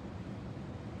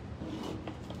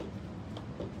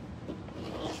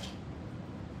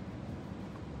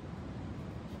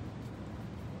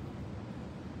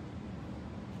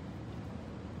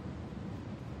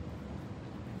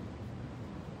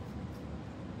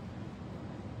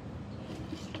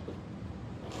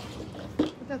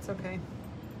 But that's okay.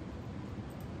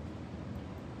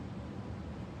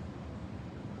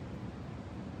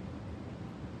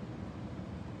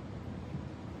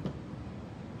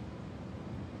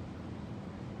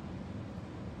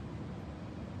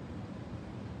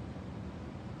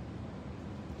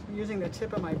 Using the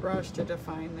tip of my brush to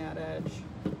define that edge.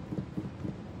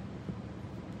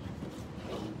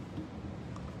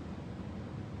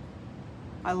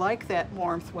 I like that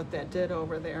warmth, what that did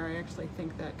over there. I actually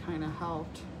think that kind of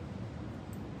helped.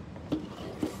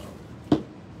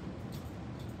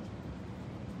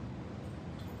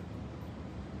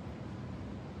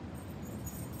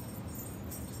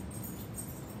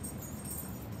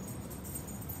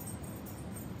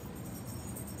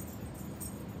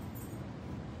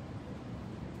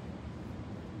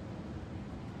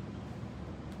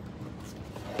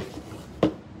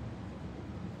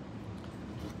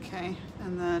 Okay,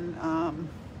 and then I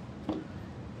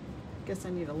guess I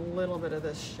need a little bit of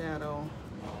this shadow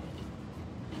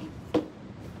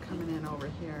coming in over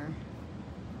here.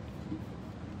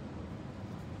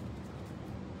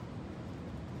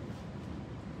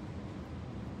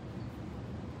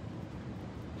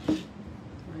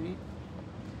 Right?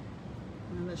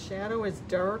 And the shadow is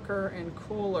darker and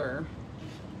cooler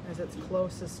as it's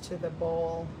closest to the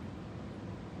bowl.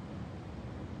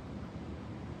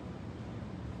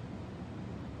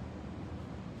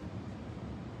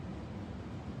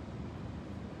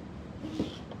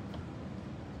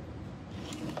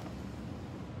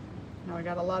 I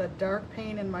got a lot of dark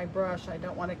paint in my brush. I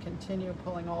don't want to continue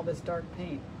pulling all this dark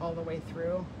paint all the way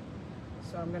through.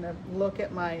 So I'm going to look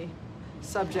at my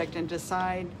subject and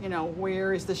decide, you know,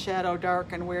 where is the shadow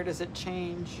dark and where does it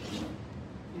change.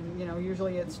 And, you know,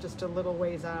 usually it's just a little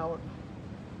ways out,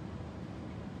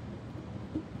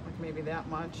 like maybe that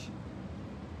much.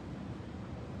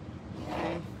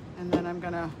 Okay, and then I'm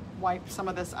going to wipe some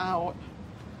of this out.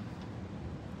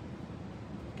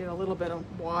 Get a little bit of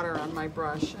water on my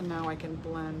brush, and now I can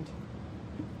blend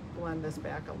this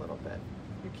back a little bit.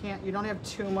 You don't have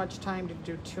too much time to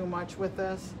do too much with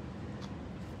this.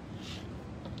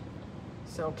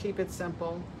 So keep it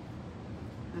simple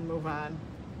and move on.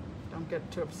 Don't get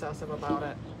too obsessive about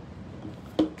it.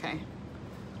 Okay.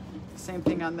 Same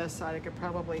thing on this side. I could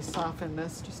probably soften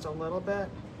this just a little bit.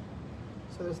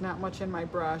 So there's not much in my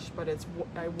brush, but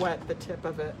I wet the tip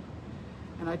of it.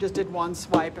 And I just did one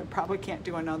swipe. I probably can't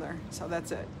do another. So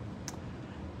that's it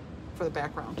for the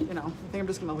background. You know, I think I'm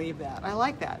just gonna leave that. I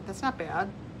like that. That's not bad.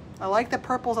 I like the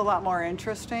purple's a lot more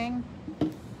interesting.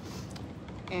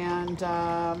 And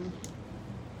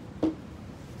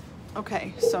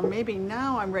okay, so maybe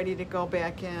now I'm ready to go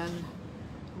back in,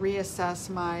 reassess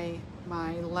my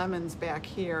lemons back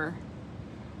here.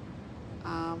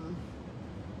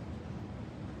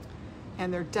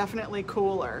 And they're definitely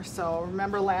cooler. So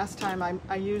remember last time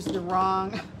I used the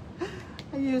wrong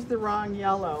I used the wrong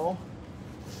yellow,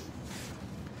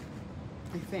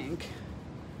 I think.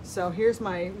 So here's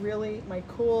my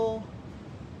cool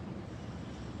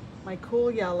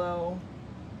yellow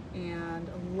and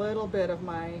a little bit of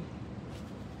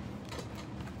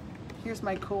here's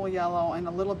my cool yellow and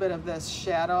a little bit of this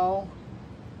shadow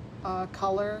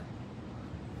color.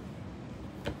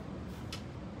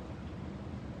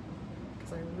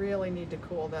 Because I really need to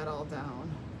cool that all down.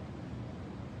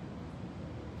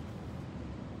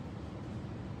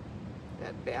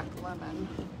 That back lemon.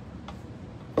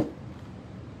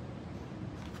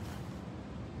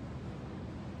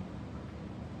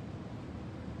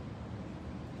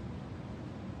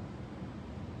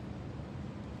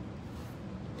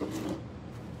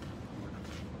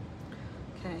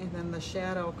 Okay, then the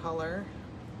shadow color.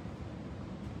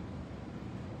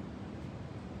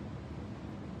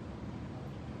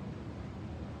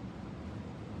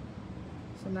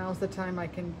 So now's the time I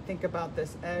can think about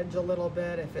this edge a little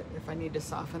bit, if I need to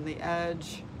soften the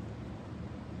edge.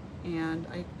 And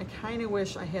I kind of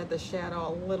wish I had the shadow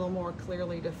a little more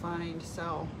clearly defined,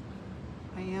 so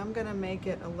I am going to make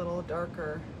it a little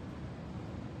darker.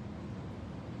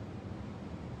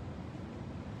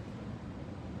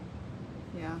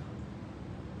 Yeah,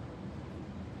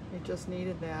 it just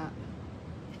needed that.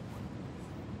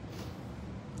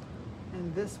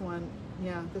 And this one,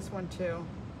 yeah, this one too.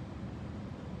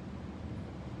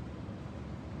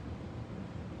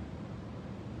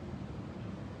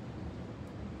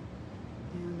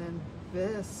 And then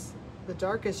this, the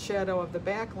darkest shadow of the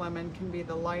back lemon can be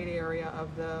the light area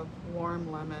of the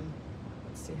warm lemon.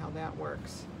 Let's see how that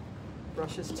works.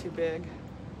 Brush is too big.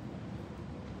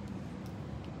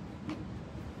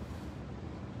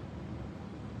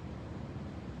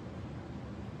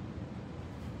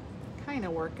 Kind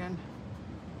of working.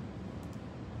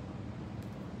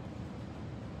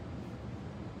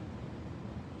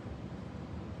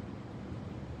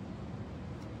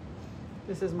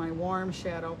 This is my warm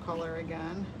shadow color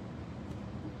again.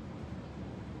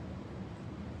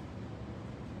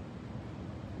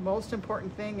 Most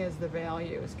important thing is the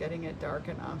value, is getting it dark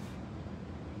enough.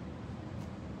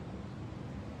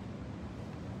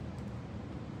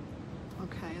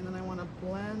 Okay, and then I want to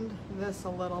blend this a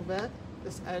little bit,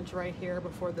 this edge right here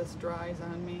before this dries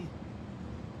on me.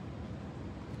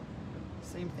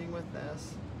 Same thing with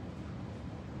this.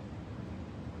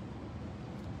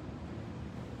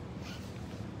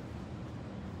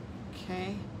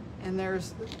 Okay, and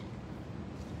there's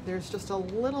just a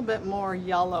little bit more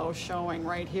yellow showing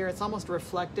right here. It's almost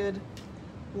reflected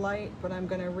light, but I'm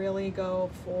going to really go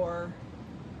for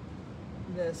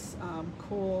this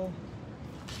cool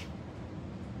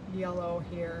yellow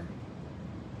here.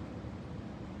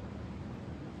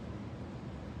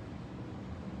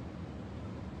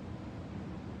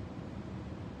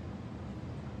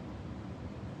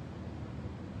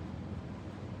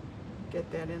 Get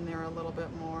that in there a little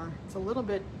bit more. It's a little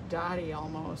bit dotty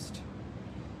almost.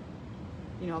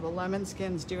 You know, the lemon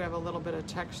skins do have a little bit of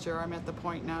texture. I'm at the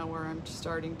point now where I'm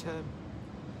starting to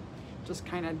just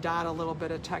kind of dot a little bit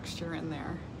of texture in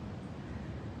there.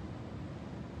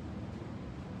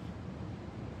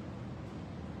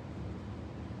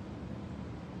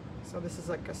 So this is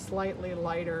like a slightly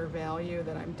lighter value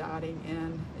that I'm dotting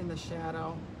in the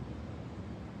shadow.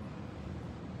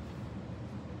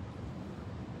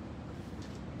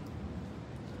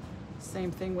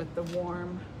 same thing with the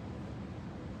warm.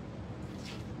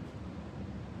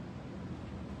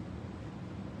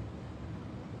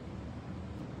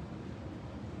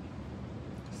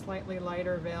 Slightly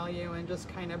lighter value and just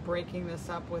kind of breaking this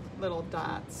up with little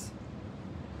dots.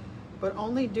 But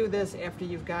only do this after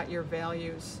you've got your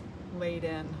values laid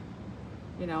in,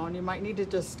 you know, and you might need to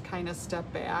just kind of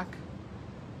step back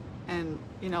and,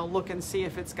 you know, look and see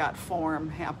if it's got form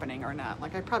happening or not.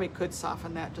 Like I probably could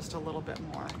soften that just a little bit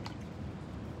more.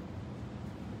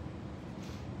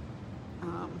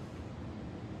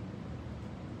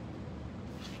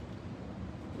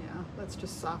 Yeah, let's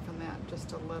just soften that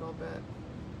just a little bit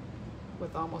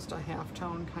with almost a half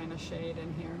tone kind of shade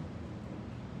in here.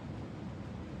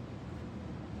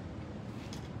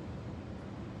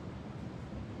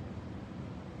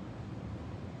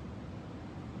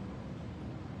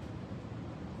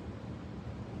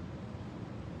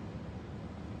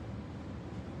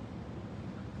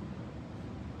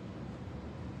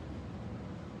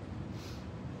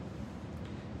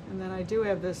 And then I do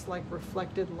have this like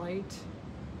reflected light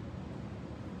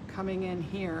coming in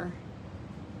here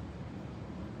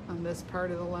on this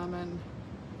part of the lemon.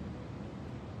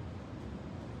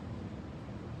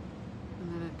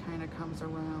 And then it kind of comes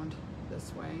around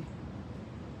this way. And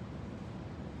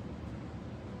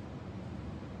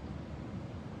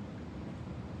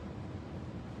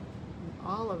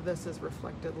all of this is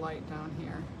reflected light down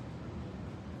here.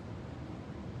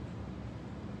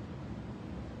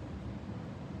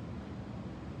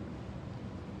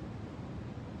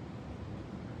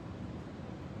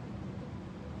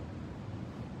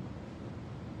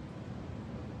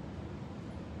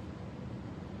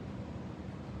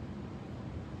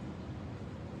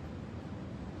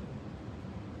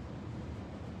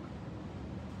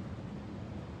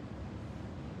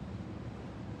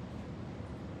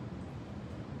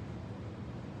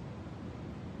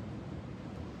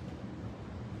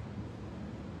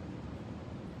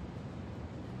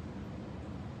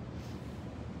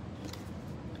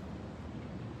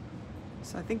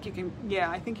 So I think you can, yeah,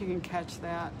 I think you can catch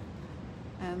that.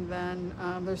 And then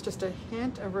there's just a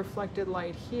hint of reflected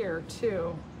light here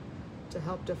too to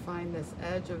help define this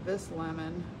edge of this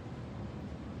lemon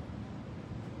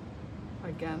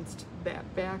against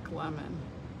that back lemon.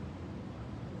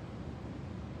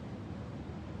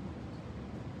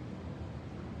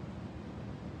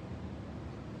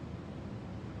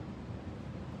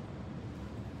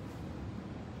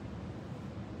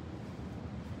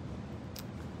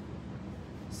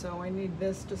 So I need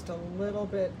this just a little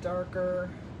bit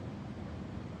darker.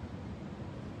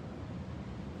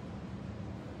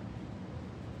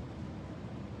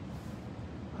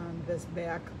 On this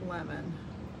back lemon.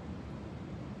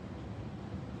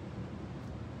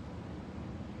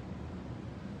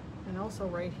 And also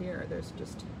right here, there's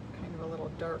just kind of a little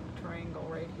dark triangle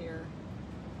right here.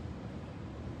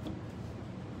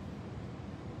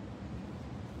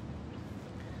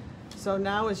 So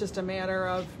now it's just a matter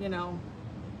of, you know,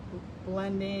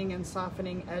 blending and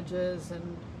softening edges,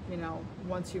 and you know,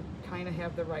 once you kind of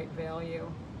have the right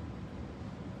value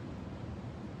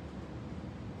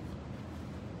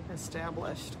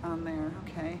established on there.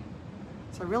 Okay,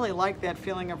 so I really like that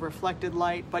feeling of reflected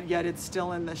light, but yet it's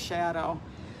still in the shadow.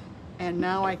 And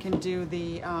now I can do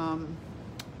the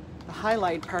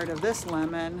highlight part of this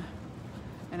lemon,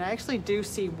 and I actually do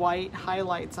see white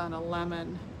highlights on a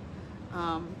lemon.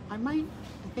 I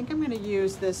think I'm going to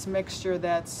use this mixture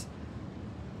that's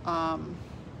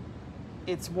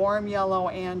it's warm yellow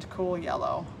and cool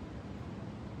yellow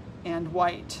and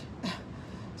white,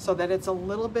 so that it's a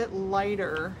little bit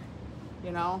lighter,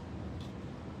 you know,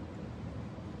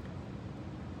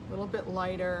 a little bit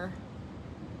lighter.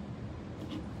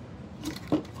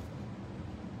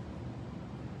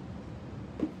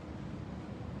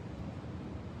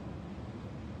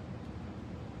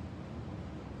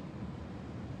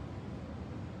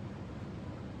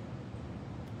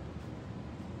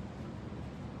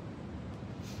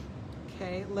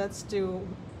 Okay, let's do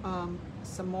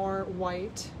some more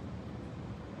white.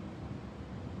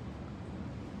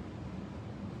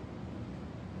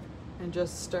 And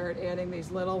just start adding these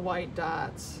little white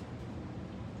dots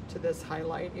to this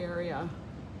highlight area.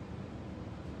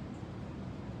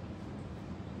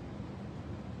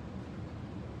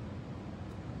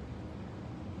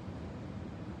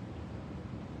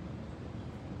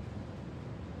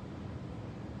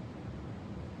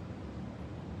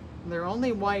 They're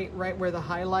only white right where the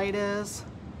highlight is,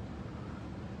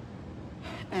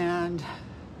 and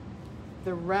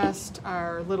the rest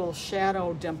are little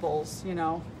shadow dimples, you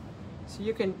know. So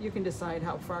you can decide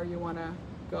how far you want to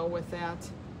go with that.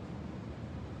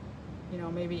 You know,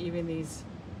 maybe even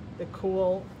the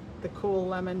cool the cool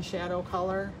lemon shadow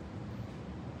color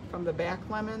from the back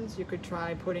lemons, you could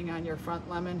try putting on your front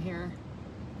lemon here.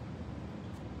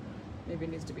 Maybe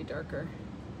it needs to be darker.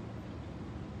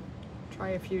 Try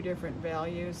a few different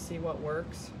values, see what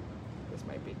works. This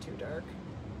might be too dark.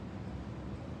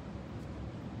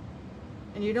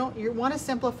 And you want to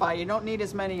simplify. You don't need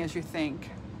as many as you think.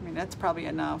 I mean, that's probably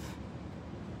enough.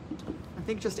 I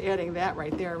think just adding that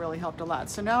right there really helped a lot.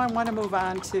 So now I want to move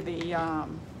on to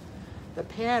the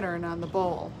pattern on the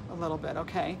bowl a little bit,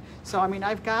 okay? So I mean,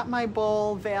 I've got my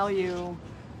bowl value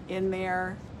in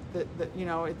there. You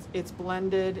know, it's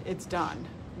blended, it's done.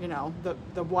 You know,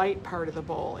 the white part of the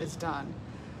bowl is done.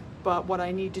 But what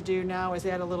I need to do now is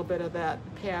add a little bit of that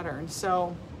pattern.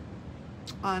 So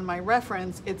on my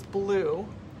reference, it's blue.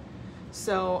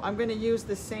 So I'm going to use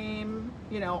the same,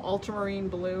 you know, ultramarine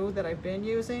blue that I've been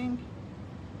using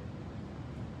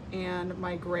and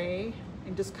my gray,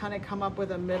 and just kind of come up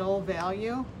with a middle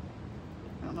value.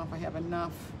 I don't know if I have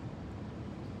enough.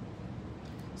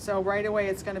 So right away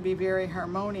it's going to be very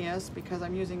harmonious because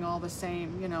I'm using all the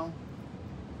same, you know,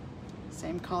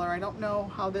 same color. I don't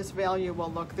know how this value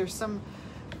will look. There's some,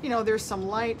 you know, there's some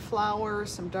light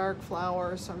flowers, some dark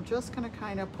flowers. So I'm just going to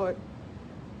kind of put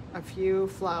a few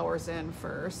flowers in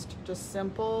first. Just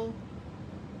simple,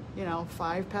 you know,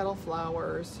 5-petal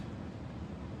flowers.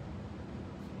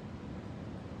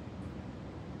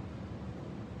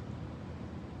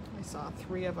 I saw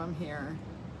 3 of them here.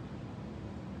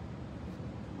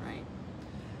 Right.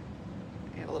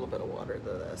 Add a little bit of water to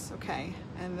this, okay.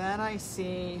 And then I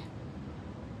see,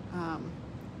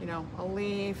 you know, a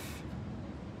leaf.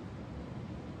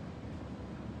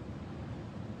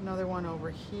 Another one over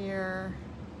here.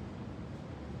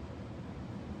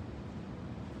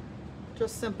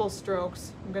 Just simple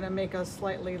strokes. I'm going to make a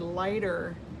slightly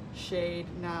lighter shade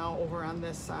now over on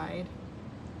this side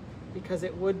because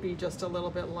it would be just a little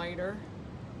bit lighter.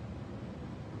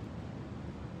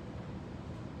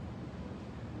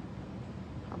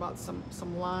 How about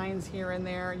some lines here and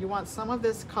there? You want some of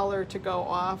this color to go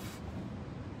off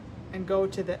and go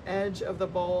to the edge of the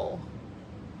bowl.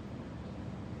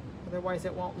 Otherwise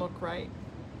it won't look right.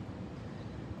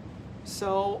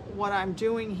 So what I'm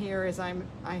doing here is I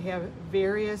have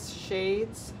various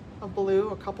shades of blue,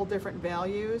 a couple different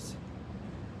values,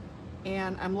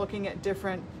 and I'm looking at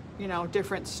different, you know,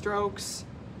 different strokes,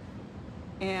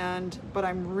 but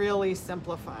I'm really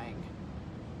simplifying.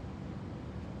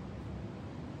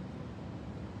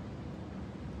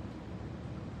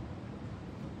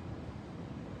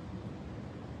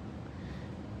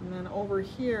 And then over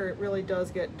here it really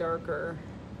does get darker.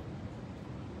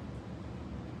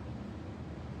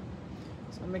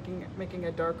 So I'm making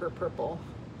a darker purple.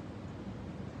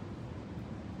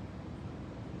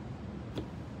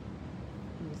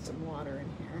 Need some water in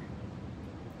here.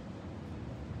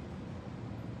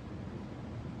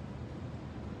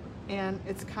 And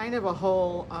it's kind of a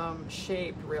whole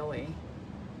shape really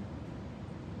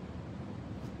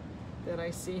that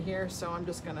I see here. So I'm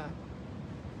just gonna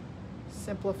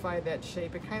simplify that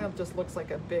shape. It kind of just looks like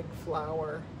a big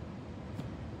flower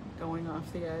going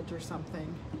off the edge or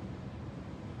something.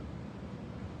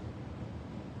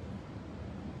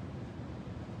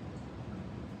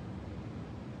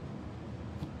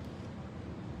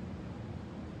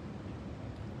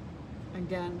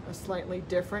 Again, a slightly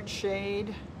different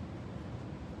shade.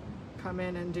 Come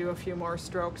in and do a few more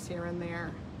strokes here and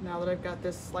there. Now that I've got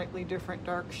this slightly different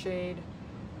dark shade,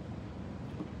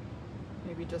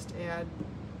 maybe just add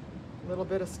a little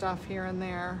bit of stuff here and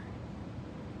there.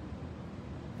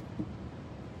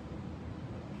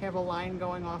 Have a line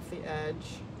going off the edge.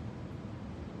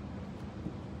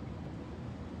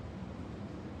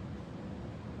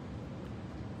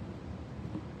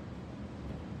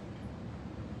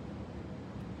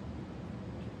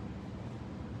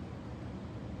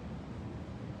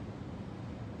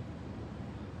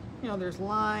 You know, there's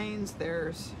lines,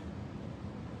 there's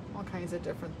all kinds of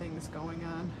different things going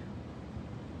on.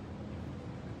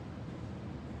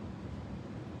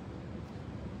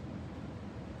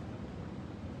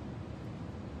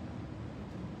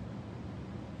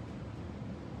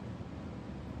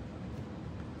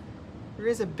 There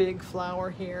is a big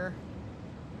flower here,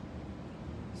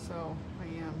 so I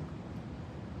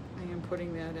am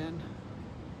putting that in.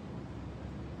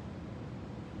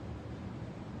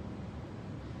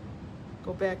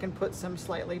 Go back and put some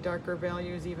slightly darker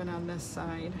values even on this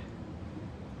side.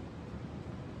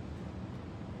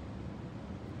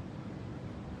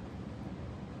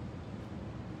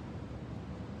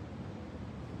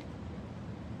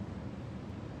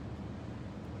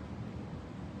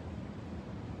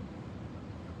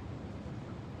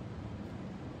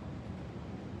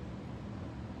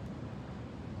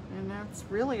 that's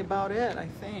really about it, I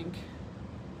think.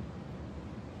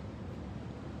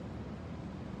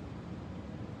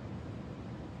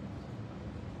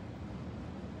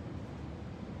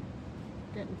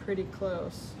 Getting pretty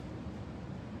close.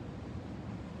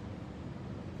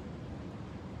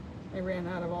 I ran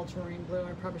out of ultramarine blue.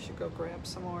 I probably should go grab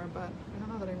some more, but I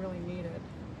don't know that I really need it.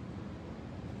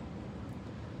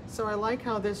 So I like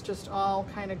how this just all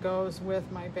kind of goes with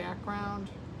my background.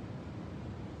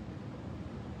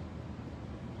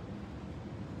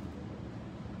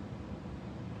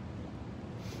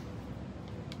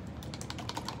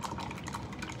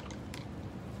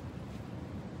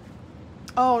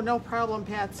 Oh, no problem,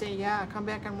 Patsy. Yeah, come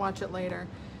back and watch it later.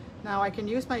 Now I can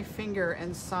use my finger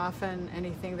and soften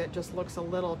anything that just looks a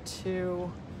little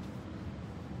too,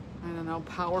 I don't know,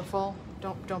 powerful.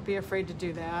 Don't be afraid to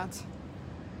do that.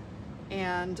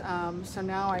 And so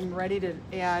now I'm ready to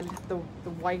add the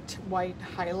white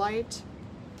highlight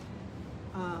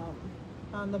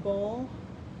on the bowl.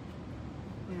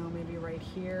 You know, maybe right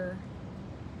here.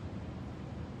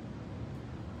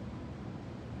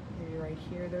 Maybe right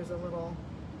here there's a little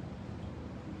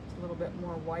bit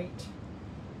more white,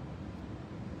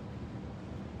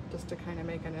 just to kind of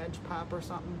make an edge pop or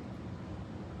something.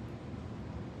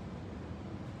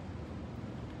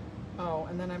 Oh,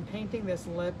 and then I'm painting this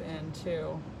lip in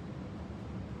too.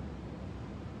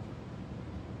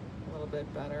 A little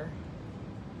bit better.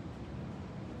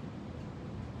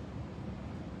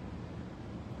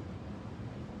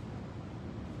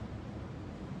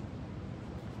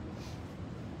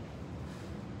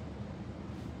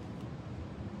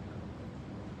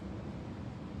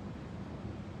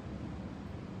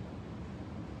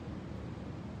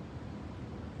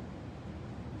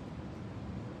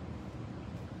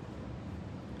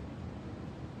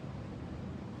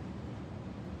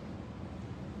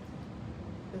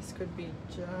 This could be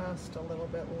just a little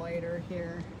bit lighter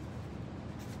here,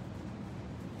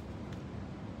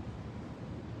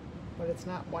 but it's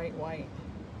not white.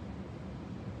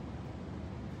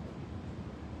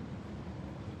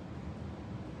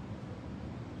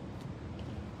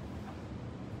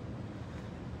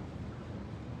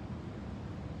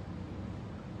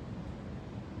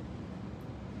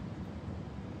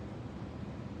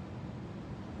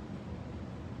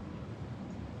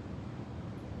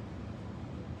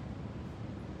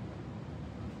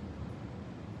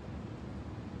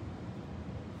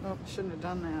 Oh, shouldn't have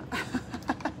done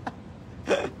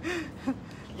that.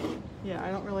 Yeah,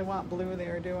 I don't really want blue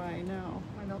there, do I? No,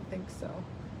 I don't think so.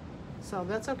 So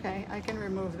that's okay, I can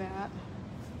remove that.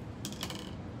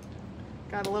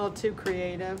 Got a little too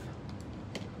creative.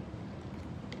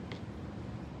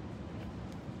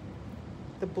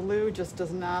 The blue just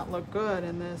does not look good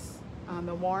in this, on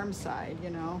the warm side,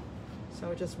 you know?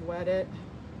 So just wet it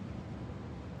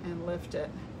and lift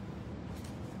it.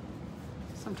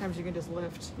 Sometimes you can just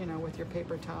lift, you know, with your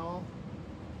paper towel.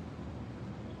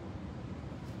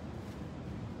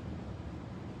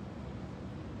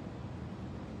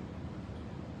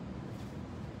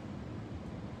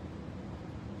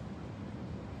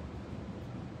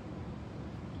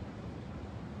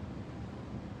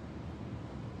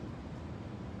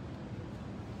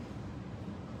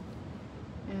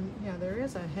 And yeah, there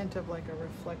is a hint of like a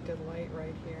reflected light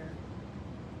right here.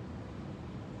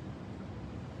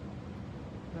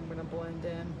 I'm going to blend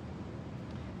in,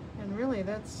 and really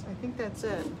I think that's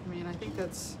it. I mean, I think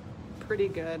that's pretty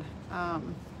good. Of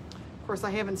course,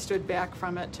 I haven't stood back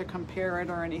from it to compare it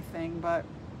or anything, but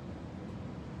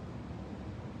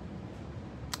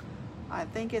I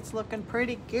think it's looking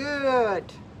pretty good.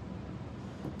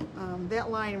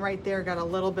 That line right there got a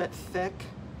little bit thick,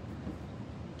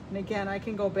 and again, I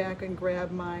can go back and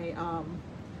grab my, I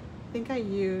think I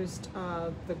used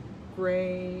the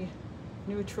gray,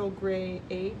 neutral gray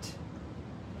 8.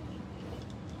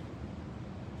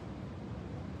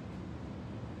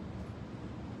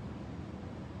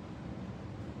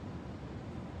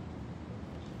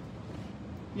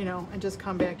 You know, and just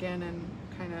come back in and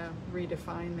kind of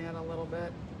redefine that a little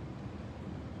bit.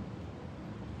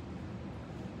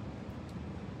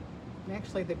 And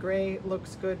actually the gray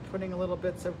looks good, putting a little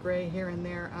bits of gray here and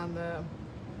there on the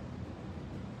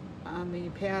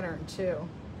pattern too.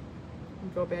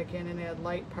 And go back in and add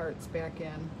light parts back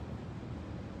in.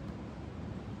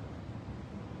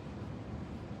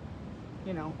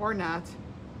 You know, or not.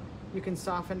 You can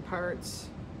soften parts.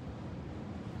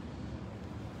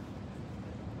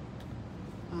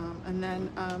 And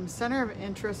then center of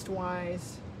interest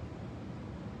wise,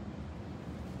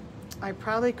 I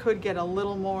probably could get a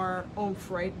little more oomph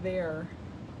right there,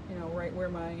 you know, right where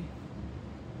my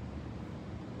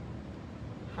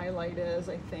highlight is,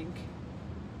 I think.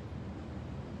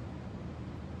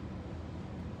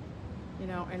 you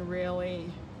know, and really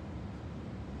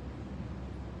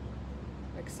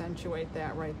accentuate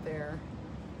that right there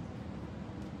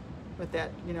with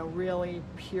that, you know, really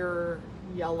pure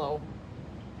yellow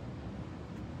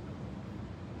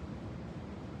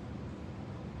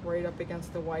right up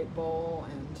against the white bowl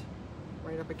and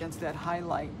right up against that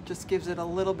highlight. Just gives it a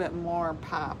little bit more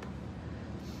pop.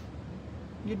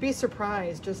 You'd be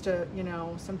surprised, just a, you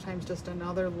know, sometimes just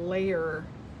another layer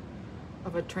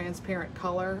of a transparent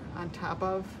color on top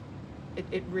of it,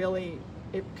 it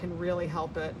can really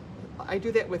help it. I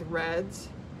do that with reds.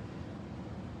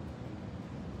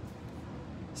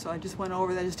 So I just went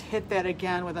over that, just hit that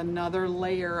again with another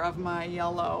layer of my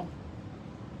yellow.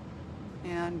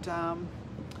 And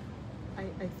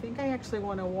I think I actually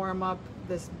want to warm up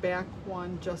this back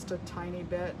one just a tiny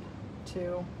bit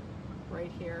too, right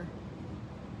here.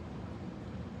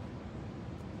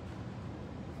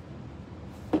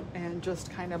 And just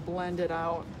kind of blend it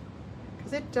out.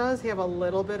 Because it does have a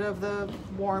little bit of the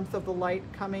warmth of the light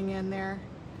coming in there.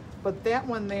 But that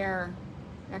one there,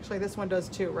 actually this one does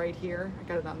too, right here. I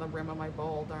got it on the rim of my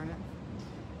bowl, darn it.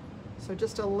 So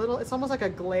just a little, it's almost like a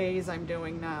glaze I'm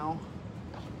doing now.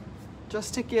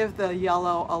 Just to give the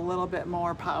yellow a little bit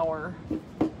more power.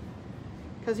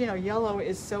 Because, you know, yellow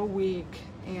is so weak,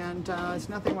 and there's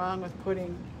nothing wrong with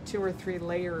putting 2 or 3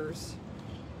 layers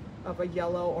of a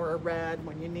yellow or a red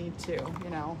when you need to, you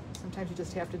know. Sometimes you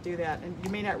just have to do that, and you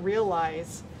may not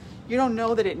realize, you don't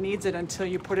know that it needs it until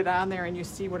you put it on there and you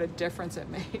see what a difference it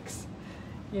makes,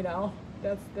 you know.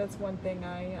 That's one thing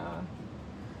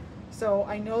so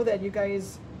I know that you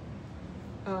guys,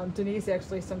 Denise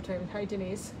actually sometimes, hi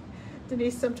Denise.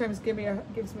 Denise sometimes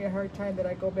gives me a hard time that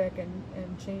I go back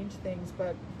and change things,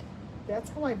 but that's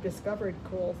how I've discovered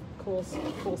cool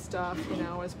stuff, you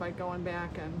know, is by going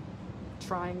back and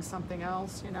trying something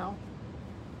else, you know.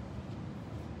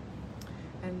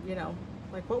 And, you know,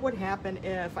 like what would happen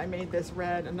if I made this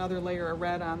red, another layer of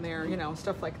red on there, you know,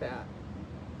 stuff like that.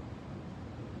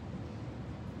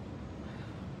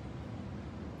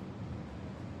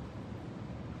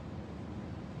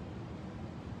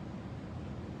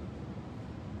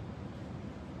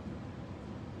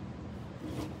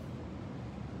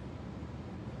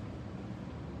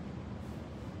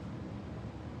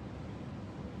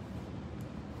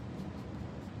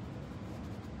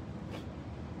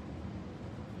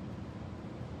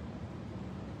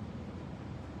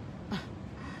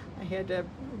 I had to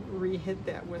re-hit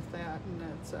that with that, and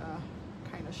it's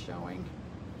kind of showing.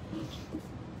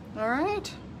 All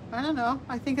right, I don't know,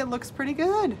 I think it looks pretty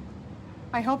good.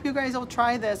 I hope you guys will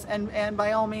try this, and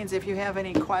by all means, if you have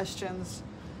any questions,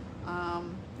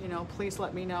 you know, please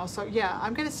let me know. So yeah,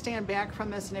 I'm gonna stand back from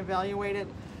this and evaluate it.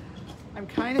 I'm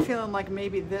kind of feeling like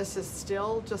maybe this is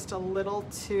still just a little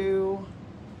too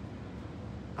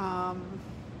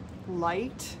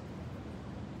light.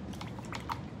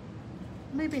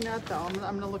 Maybe not though. I'm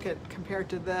gonna look at compared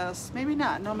to this. Maybe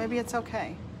not. No, maybe it's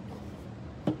okay.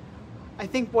 I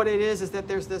think what it is that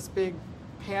there's this big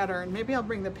pattern. Maybe I'll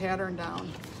bring the pattern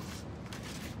down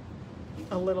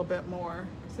a little bit more,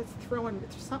 because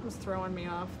something's throwing me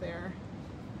off there.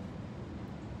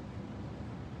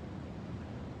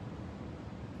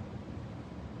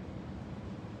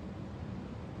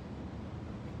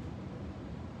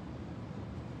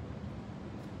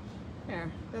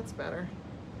 There, that's better.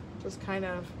 Just kind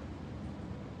of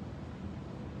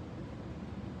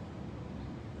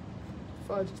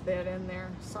fudged that in there,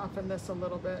 soften this a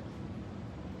little bit.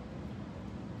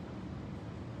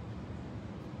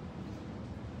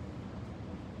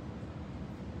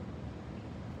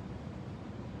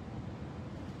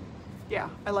 Yeah,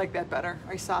 I like that better.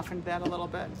 I softened that a little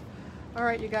bit. All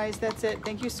right, you guys, that's it.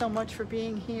 Thank you so much for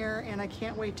being here, and I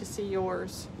can't wait to see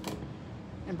yours.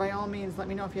 And by all means, let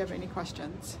me know if you have any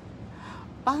questions.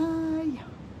 Bye.